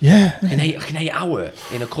 that. Yeah. An 8 hour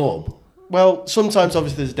in a club. Well, sometimes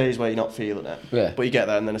obviously there's days where you're not feeling it. Yeah. But you get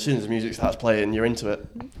there, and then as soon as the music starts playing, you're into it.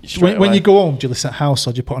 When you go home, do you listen to house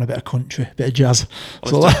or do you put on a bit of country, a bit of jazz? I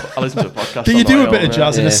listen to a podcast. Do you do a bit of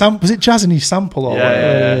jazz in a sample? Was it jazz in your sample? Or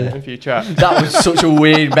Yeah. A few tracks. That was such a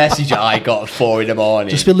weird message I got at 4 a.m.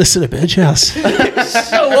 Just been listening to a bit of jazz.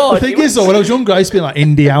 So odd. The thing is, though, when I was younger, I used to be like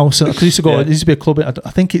indie house. Because I used to go, there used to be a club,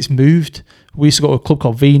 I think it's moved. We used to go to a club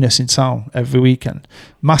called Venus in town every weekend.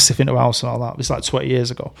 Massive into house and all that. It was like 20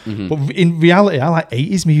 years ago. Mm-hmm. But in reality, I like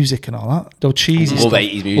 80s music and all that. Though cheesy stuff. I love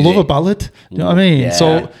 80s music. I love a ballad. You know what I mean? Yeah.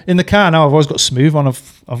 So in the car now, I've always got Smooth on.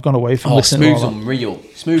 I've gone away from listening to all that. Unreal.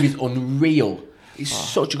 Smooth is unreal. It's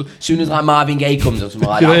such a good. As soon as like Marvin Gaye comes or something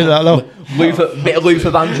like You hear that, though? Bit of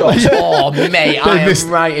Luther Vandross. Oh mate, I am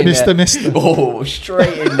right in there. Mister. Oh,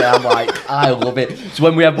 straight in there. I'm like, I love it. So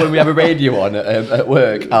when we have a radio on at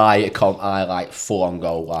work, I like full on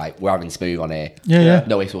go like we're having Smooth on here. Yeah.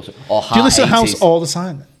 No, it's also. Do you listen to house all the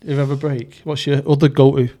time? If you have a break, what's your other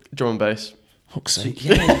go-to? Drum and bass. Fuck's sake.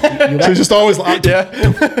 Yeah, So it's just always like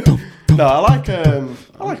No, I like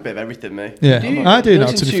a bit of everything, mate. Yeah, I do now.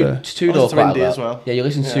 To be fair, Tudor to indie as well. Yeah, you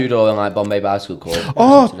listen to Tudor and like Bombay Bicycle Club.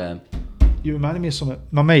 Oh, you reminded me of something.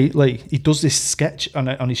 My mate, like, he does this sketch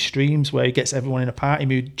on his streams where he gets everyone in a party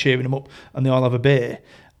mood, cheering them up, and they all have a beer.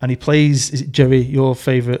 And he plays, is it Jerry, your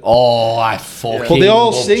favourite? Oh, I fucking But they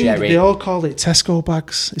all love sing, Jerry. they all call it Tesco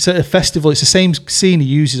bags. It's at a festival, it's the same scene he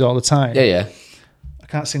uses all the time. Yeah. I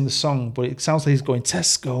can't sing the song, but it sounds like he's going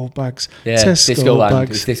Tesco bags. Yeah, Tesco Disco Land.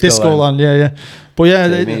 bags. It's Disco Land, yeah. But yeah,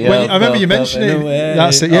 I remember you mentioning it. Away.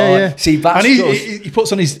 That's it, yeah. See, that's and he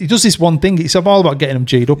puts on he does this one thing. It's all about getting him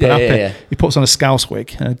G'd up and happy. Yeah. He puts on a Scouse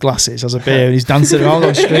wig and glasses, has a beer, and he's dancing around on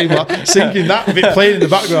the street, like, singing that bit playing in the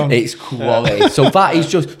background. It's quality. So that is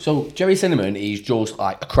so Jerry Cinnamon, he's just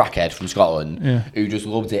like a crackhead from Scotland who just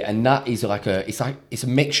loves it, and that is it's a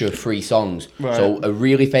mixture of 3 songs. Right. So a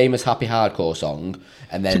really famous happy hardcore song,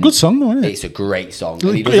 and then It's a good song, though, isn't it? It's a great song.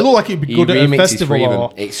 It looked like it'd be good at a festival.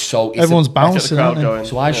 Or everyone's bouncing.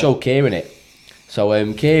 So I showed Kieran it.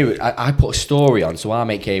 So Kieran, I put a story on. So I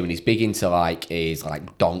make Kieran. He's big into his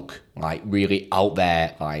donk, like really out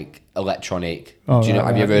there, like electronic. Do you know?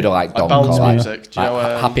 Have you ever heard of like donk bounce or music? Do you know,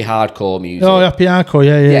 happy hardcore music? Oh, happy hardcore,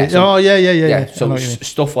 yeah. So, yeah. So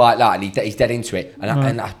stuff like that, and he's dead into it.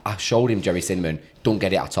 And I showed him Jerry Cinnamon. Don't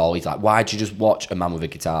get it at all. He's like, why'd you just watch a man with a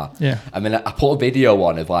guitar? Yeah. And then I put a video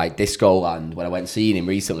on of like Disco Land when I went seeing him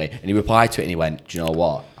recently, and he replied to it and he went, do you know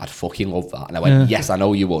what? I'd fucking love that. And I went, yes, I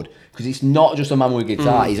know you would. Because it's not just a man with a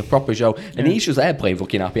guitar, he's a proper show. And he's just there playing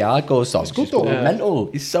fucking happy hardcore songs. It's good though.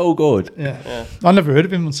 Mental. He's so good. Yeah. I never heard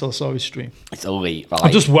of him until I saw his stream. It's elite. Like,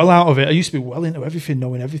 I'm just well out of it. I used to be well into everything,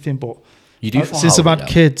 knowing everything, but you do since I've had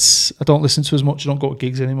kids, I don't listen to as much. I don't go to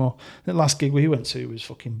gigs anymore. The last gig we went to was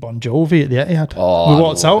fucking Bon Jovi at the Etihad. We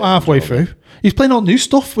walked out halfway through. He's playing all new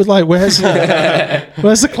stuff with like, where's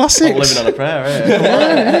the classics? Living on a prayer,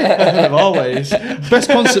 eh? Always.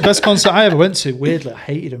 Best concert I ever went to. Weirdly, I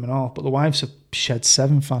hated him and all, but the wives are Shed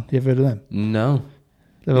 7 fan. You ever heard of them? No.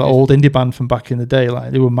 They were like old indie band from back in the day.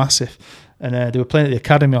 Like, they were massive, and they were playing at the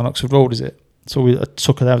Academy on Oxford Road. Is it? So I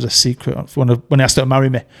took her there as a secret when I asked her to marry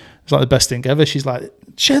me. It's like the best thing ever. She's like,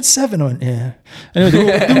 Shed 7. I went, yeah.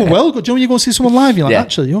 Anyway, they were well good. Do you know when you go and see someone live, you're like,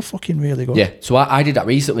 actually, you're fucking really good. Yeah. So I did that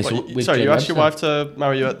recently. Sorry, you asked your wife to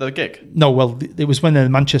marry you at the gig? No, well, it was when the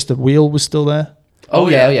Manchester Wheel was still there. Oh,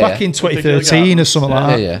 yeah. Back in 2013 or something like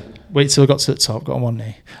that. Yeah. Wait till I got to the top, got on one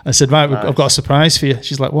knee. I said, right, I've got a surprise for you.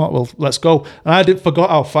 She's like, what? Well, let's go. And I forgot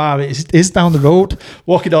how far it is down the road.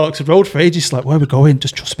 Walking down Oxford Road for ages. She's like, where are we going?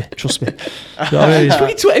 Just trust me. You know, it's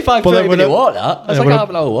pretty 25-30 minute walk, that. That's like half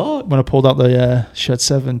an hour walk. When I pulled out the Shed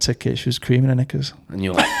 7 ticket, she was creaming her knickers. And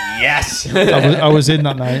you're like, yes! I was in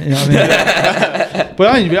that night. You know what I mean? But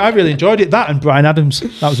I really enjoyed it. That and Bryan Adams.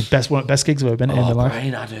 That was one of the best gigs I've ever been in my life.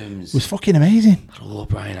 Bryan Adams. It was fucking amazing. I love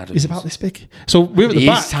Bryan Adams. He's about this big. So we're at the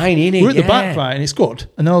back. He's tiny, isn't he? We're at the back, right, and it's good.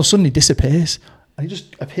 And then all of a sudden he disappears. And he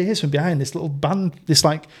just appears from behind this little band, this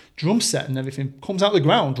like drum set and everything, comes out of the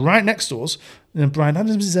ground right next to us. And then Bryan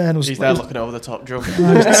Adams is there. And he's there looking over the top drum.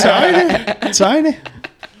 Tiny.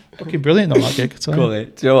 Fucking brilliant on that gig. Cool.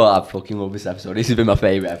 Do you know what? I fucking love this episode. This has been my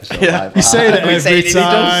favourite episode. Yeah. You say it every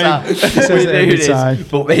time. He says it every time.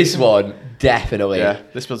 But this one, definitely. Yeah,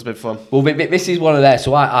 this one's been fun. Well, this is one of theirs.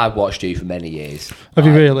 So I've watched you for many years. Have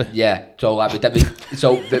you really? Yeah. So like the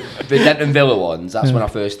Denton Villa ones, that's when I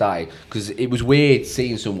first started. Because it was weird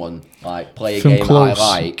seeing someone like play a From game close.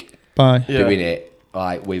 I like Bye. doing it.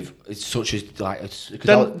 like with it's such as like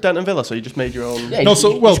Denton Villa. So you just made your own. Yeah,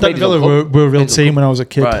 Denton Villa were a real team when I was a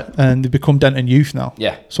kid, and they've become Denton Youth now.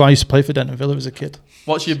 Yeah. So I used to play for Denton Villa as a kid.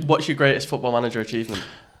 What's your greatest Football Manager achievement?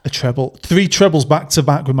 A treble, 3 trebles back to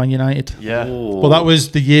back with Man United. Yeah. Well, that was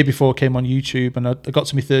the year before I came on YouTube, and I got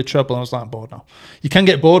to my 3rd treble, and I was like, I'm bored now. You can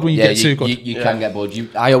get bored when you get too good. You can get bored.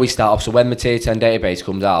 I always start off. So when my Tier 10 database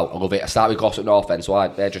comes out, I love it. I start with Glossop North End,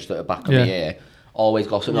 so they're just at the back of the year. Always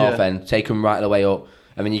Glossop North End. Take them right the way up,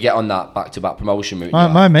 and when you get on that back-to-back promotion route.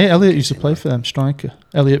 My mate Elliot used to play for them, striker.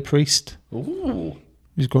 Elliot Priest. Ooh.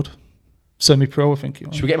 He's good. Semi-pro, I think he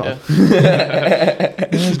was. Should we get him on? Yeah,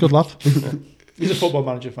 he's a good lad. He's a Football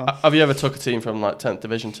Manager fan. Have you ever took a team from like 10th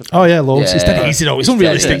division to? Oh yeah, loads. It's dead easy though. It's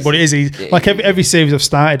unrealistic, but it is easy. Like every series I've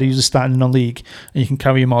started, I usually start in non-league, and you can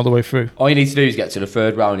carry them all the way through. All you need to do is get to the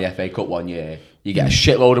 3rd round of the FA Cup one year. You get a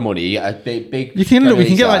shitload of money. You get a big. We can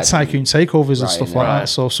get like tycoon takeovers and stuff like that.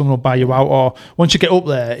 So someone will buy you out, or once you get up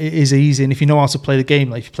there, it is easy. And if you know how to play the game,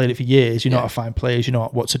 like if you played it for years, you know how to find players. You know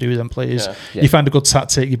what to do with them players. You find a good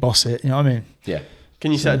tactic, you boss it. You know what I mean? Yeah.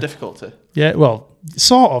 Can you set a difficulty? Yeah, well,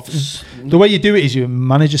 sort of. The way you do it is you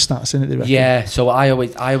manage your stats, isn't it? Yeah, so I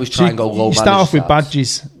always try and go low. You start off with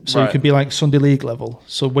badges, so you can be like Sunday League level.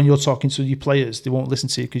 So when you're talking to your players, they won't listen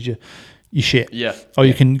to you because you're shit. Yeah. Or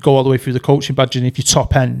you can go all the way through the coaching badge, and if you're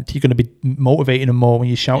top end, you're going to be motivating them more when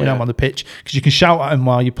you're shouting at them on the pitch, because you can shout at them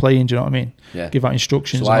while you're playing. Do you know what I mean? Yeah. Give out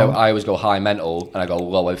instructions. So I always go high mental and I go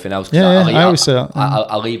low everything else. I always say that.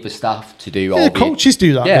 I leave the staff to do all the coaches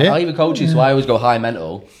do that. Yeah, I leave the coaches. So I always go high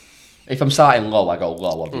mental. If I'm starting low, I go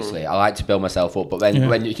low, obviously. I like to build myself up. But then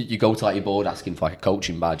when you go to like your board asking for like a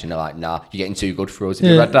coaching badge, and they're like, nah, you're getting too good for us. Have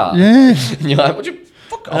you read that? Yeah. And you're like, what do you...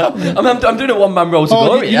 Fuck off. I'm doing a one-man roll to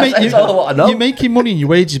glory. That's all I want to know. You're making money in your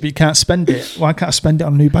wages, but you can't spend it. Why can't I spend it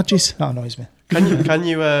on new badges? That annoys me. Can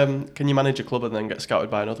you manage a club and then get scouted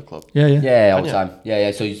by another club? Yeah, all the time. Yeah.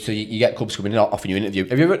 So you get clubs coming in offering you an interview.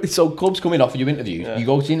 Have you ever? So clubs come in offer you interviews. You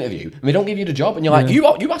go to interview and they don't give you the job, and you're like,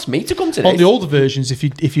 you asked me to come to this. On the older versions,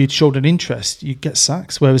 if you showed an interest, you get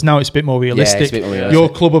sacked. Whereas now it's a bit more realistic. Yeah, it's a bit more realistic. Your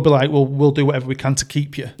club will be like, well, we'll do whatever we can to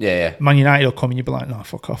keep you. Yeah. Man United will come and you'll be like, no,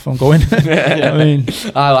 fuck off, I'm going. You know what I mean,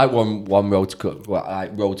 I like one road to go.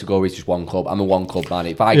 Road to go is just one club. I'm a one club man.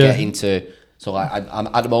 If I get into I'm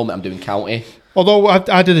at the moment I'm doing county. Although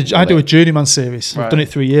I do a journeyman series. I've done it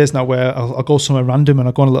 3 years now, where I'll go somewhere random and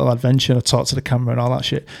I'll go on a little adventure and I talk to the camera and all that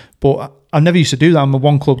shit. But I never used to do that. I'm a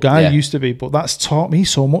one club guy. I used to be, but that's taught me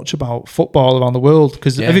so much about football around the world,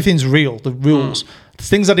 because everything's real. The rules,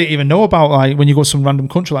 things I didn't even know about. Like when you go to some random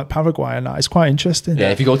country like Paraguay and that, it's quite interesting.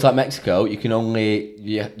 Yeah, if you go to like Mexico, you can only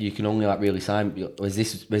like really sign. There's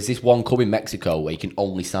this one club in Mexico where you can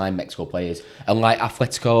only sign Mexico players, and like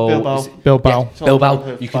Atletico, Bilbao.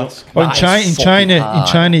 You can. In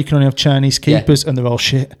China, you can only have Chinese keepers, and they're all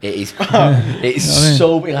shit. It is. It's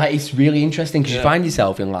so like it's really interesting, because you find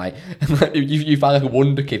yourself in like you find like a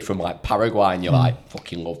wonder kid from like Paraguay, and you're like,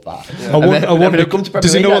 fucking love that.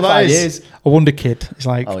 Does he know what that is? A wonder kid. It's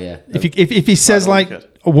like, if he says like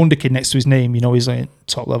a wonder kid next to his name, you know he's like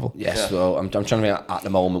top level. Yes, so I'm trying to be at the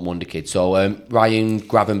moment wonder kid. So Ryan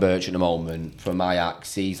Gravenberch at the moment from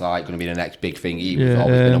Ajax, he's like going to be the next big thing. He was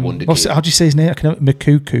always been a wonder kid. How do you say his name?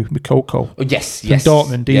 Makoko. Oh, yes. From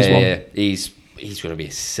Dortmund, he's one. Yeah. He's going to be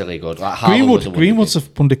silly good. Like Greenwood's a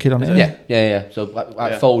wonder kid on it. Yeah. So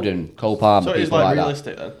like Foden, Cole Palmer. So it's like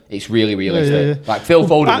realistic then. It's really realistic. Like Phil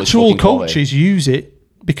Foden. Actual coaches use it,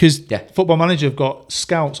 because Football Manager have got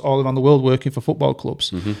scouts all around the world working for football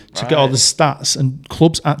clubs to get all the stats, and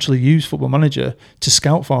clubs actually use Football Manager to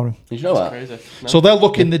scout for them. Did you know that? Crazy. No. So they'll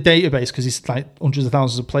look in the database, because it's like hundreds of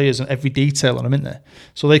thousands of players and every detail on them in there.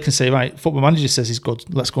 So they can say, right, Football Manager says he's good,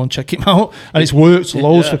 let's go and check him out. And it's worked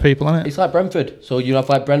loads for people, hasn't it? It's like Brentford. So you have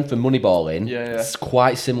like Brentford Moneyballing. It's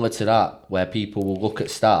quite similar to that, where people will look at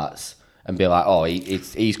stats and be like, oh,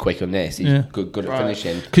 he's quick on this, he's good at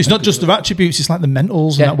finishing. Because it's not just their attributes, it's like the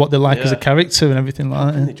mentals and what they're like as a character and everything like that.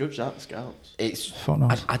 How can they judge that, the scouts?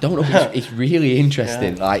 I don't know. It's really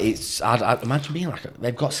interesting. Like I imagine being like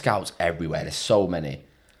they've got scouts everywhere. There's so many,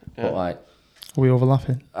 but like. Are we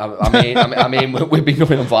overlapping? I mean, we've been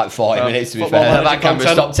going on for like 40 minutes. To be fair, that camera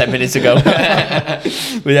stopped 10 minutes ago.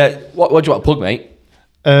 But yeah, what do you want to plug, mate?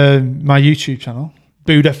 My YouTube channel,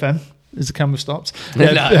 Bood FM. Is the camera stopped? Bood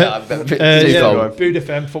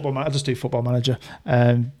FM, Football Manager. I just do Football Manager.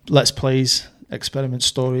 Let's Plays, Experiment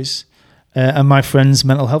Stories, and my friend's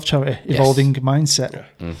mental health charity, Evolving Mindset.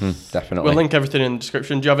 Definitely. We'll link everything in the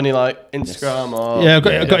description. Do you have any like Instagram or? Yeah,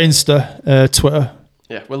 I've got Insta, Twitter.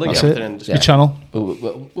 Yeah, we'll link everything in the description. My channel.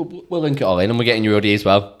 We'll link it all in, and we're getting you ready as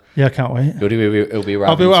well. Yeah, I can't wait. It'll be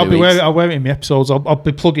around. I'll wear it in my episodes. I'll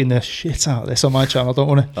be plugging the shit out of this on my channel. Don't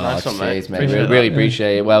want to. Oh, cheers, mate. Really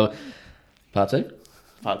appreciate it. Well, part 2.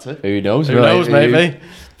 Who knows? Who knows? Maybe.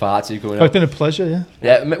 Part 2 coming up. It's been a pleasure. Yeah.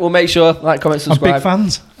 Yeah. We'll make sure like, comment, subscribe. I'm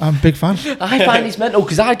a big fan. I find it's mental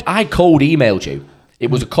because I cold emailed you.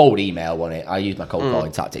 It was a cold email, wasn't it? I used my cold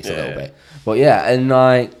calling tactics a little bit. But yeah, and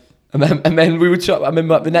like, and then we were chatting. I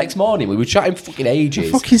remember the next morning we were chatting for fucking ages.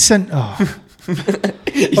 I fucking sent. Oh.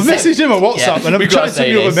 I messaged him on WhatsApp and I'm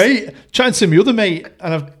chatting to my other mate,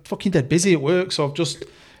 and I'm fucking dead busy at work, so I've just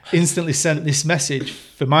instantly sent this message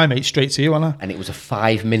for my mate straight to you, Anna. And it was a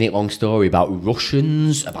 5-minute long story about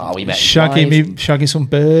Russians, about how he met shagging some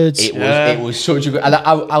birds. It was such a good. And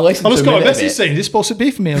I listened. I just got a message saying, "Is this supposed to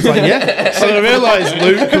be for me?" I was like, "Yeah." So I realised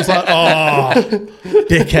Luke was like, "Oh,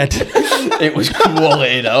 dickhead." It was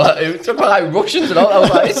quality, though. It was talking about like Russians and all. I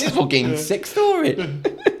was like, "This is fucking sick story."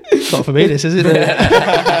 It's not for me, this, is it? I'm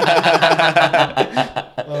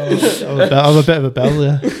a bit of a bell,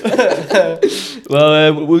 yeah.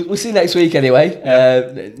 Well, we'll see you next week anyway.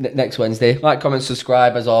 Next Wednesday. Like, comment,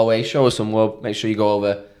 subscribe as always. Show us some love. Make sure you go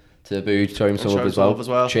over to the booth, show him some love as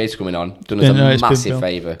well. Chase coming on. Done us a massive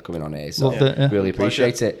favour coming on here. So really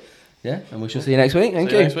appreciate it. Yeah, and we shall see you next week.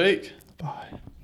 Thank you. Next week. Bye.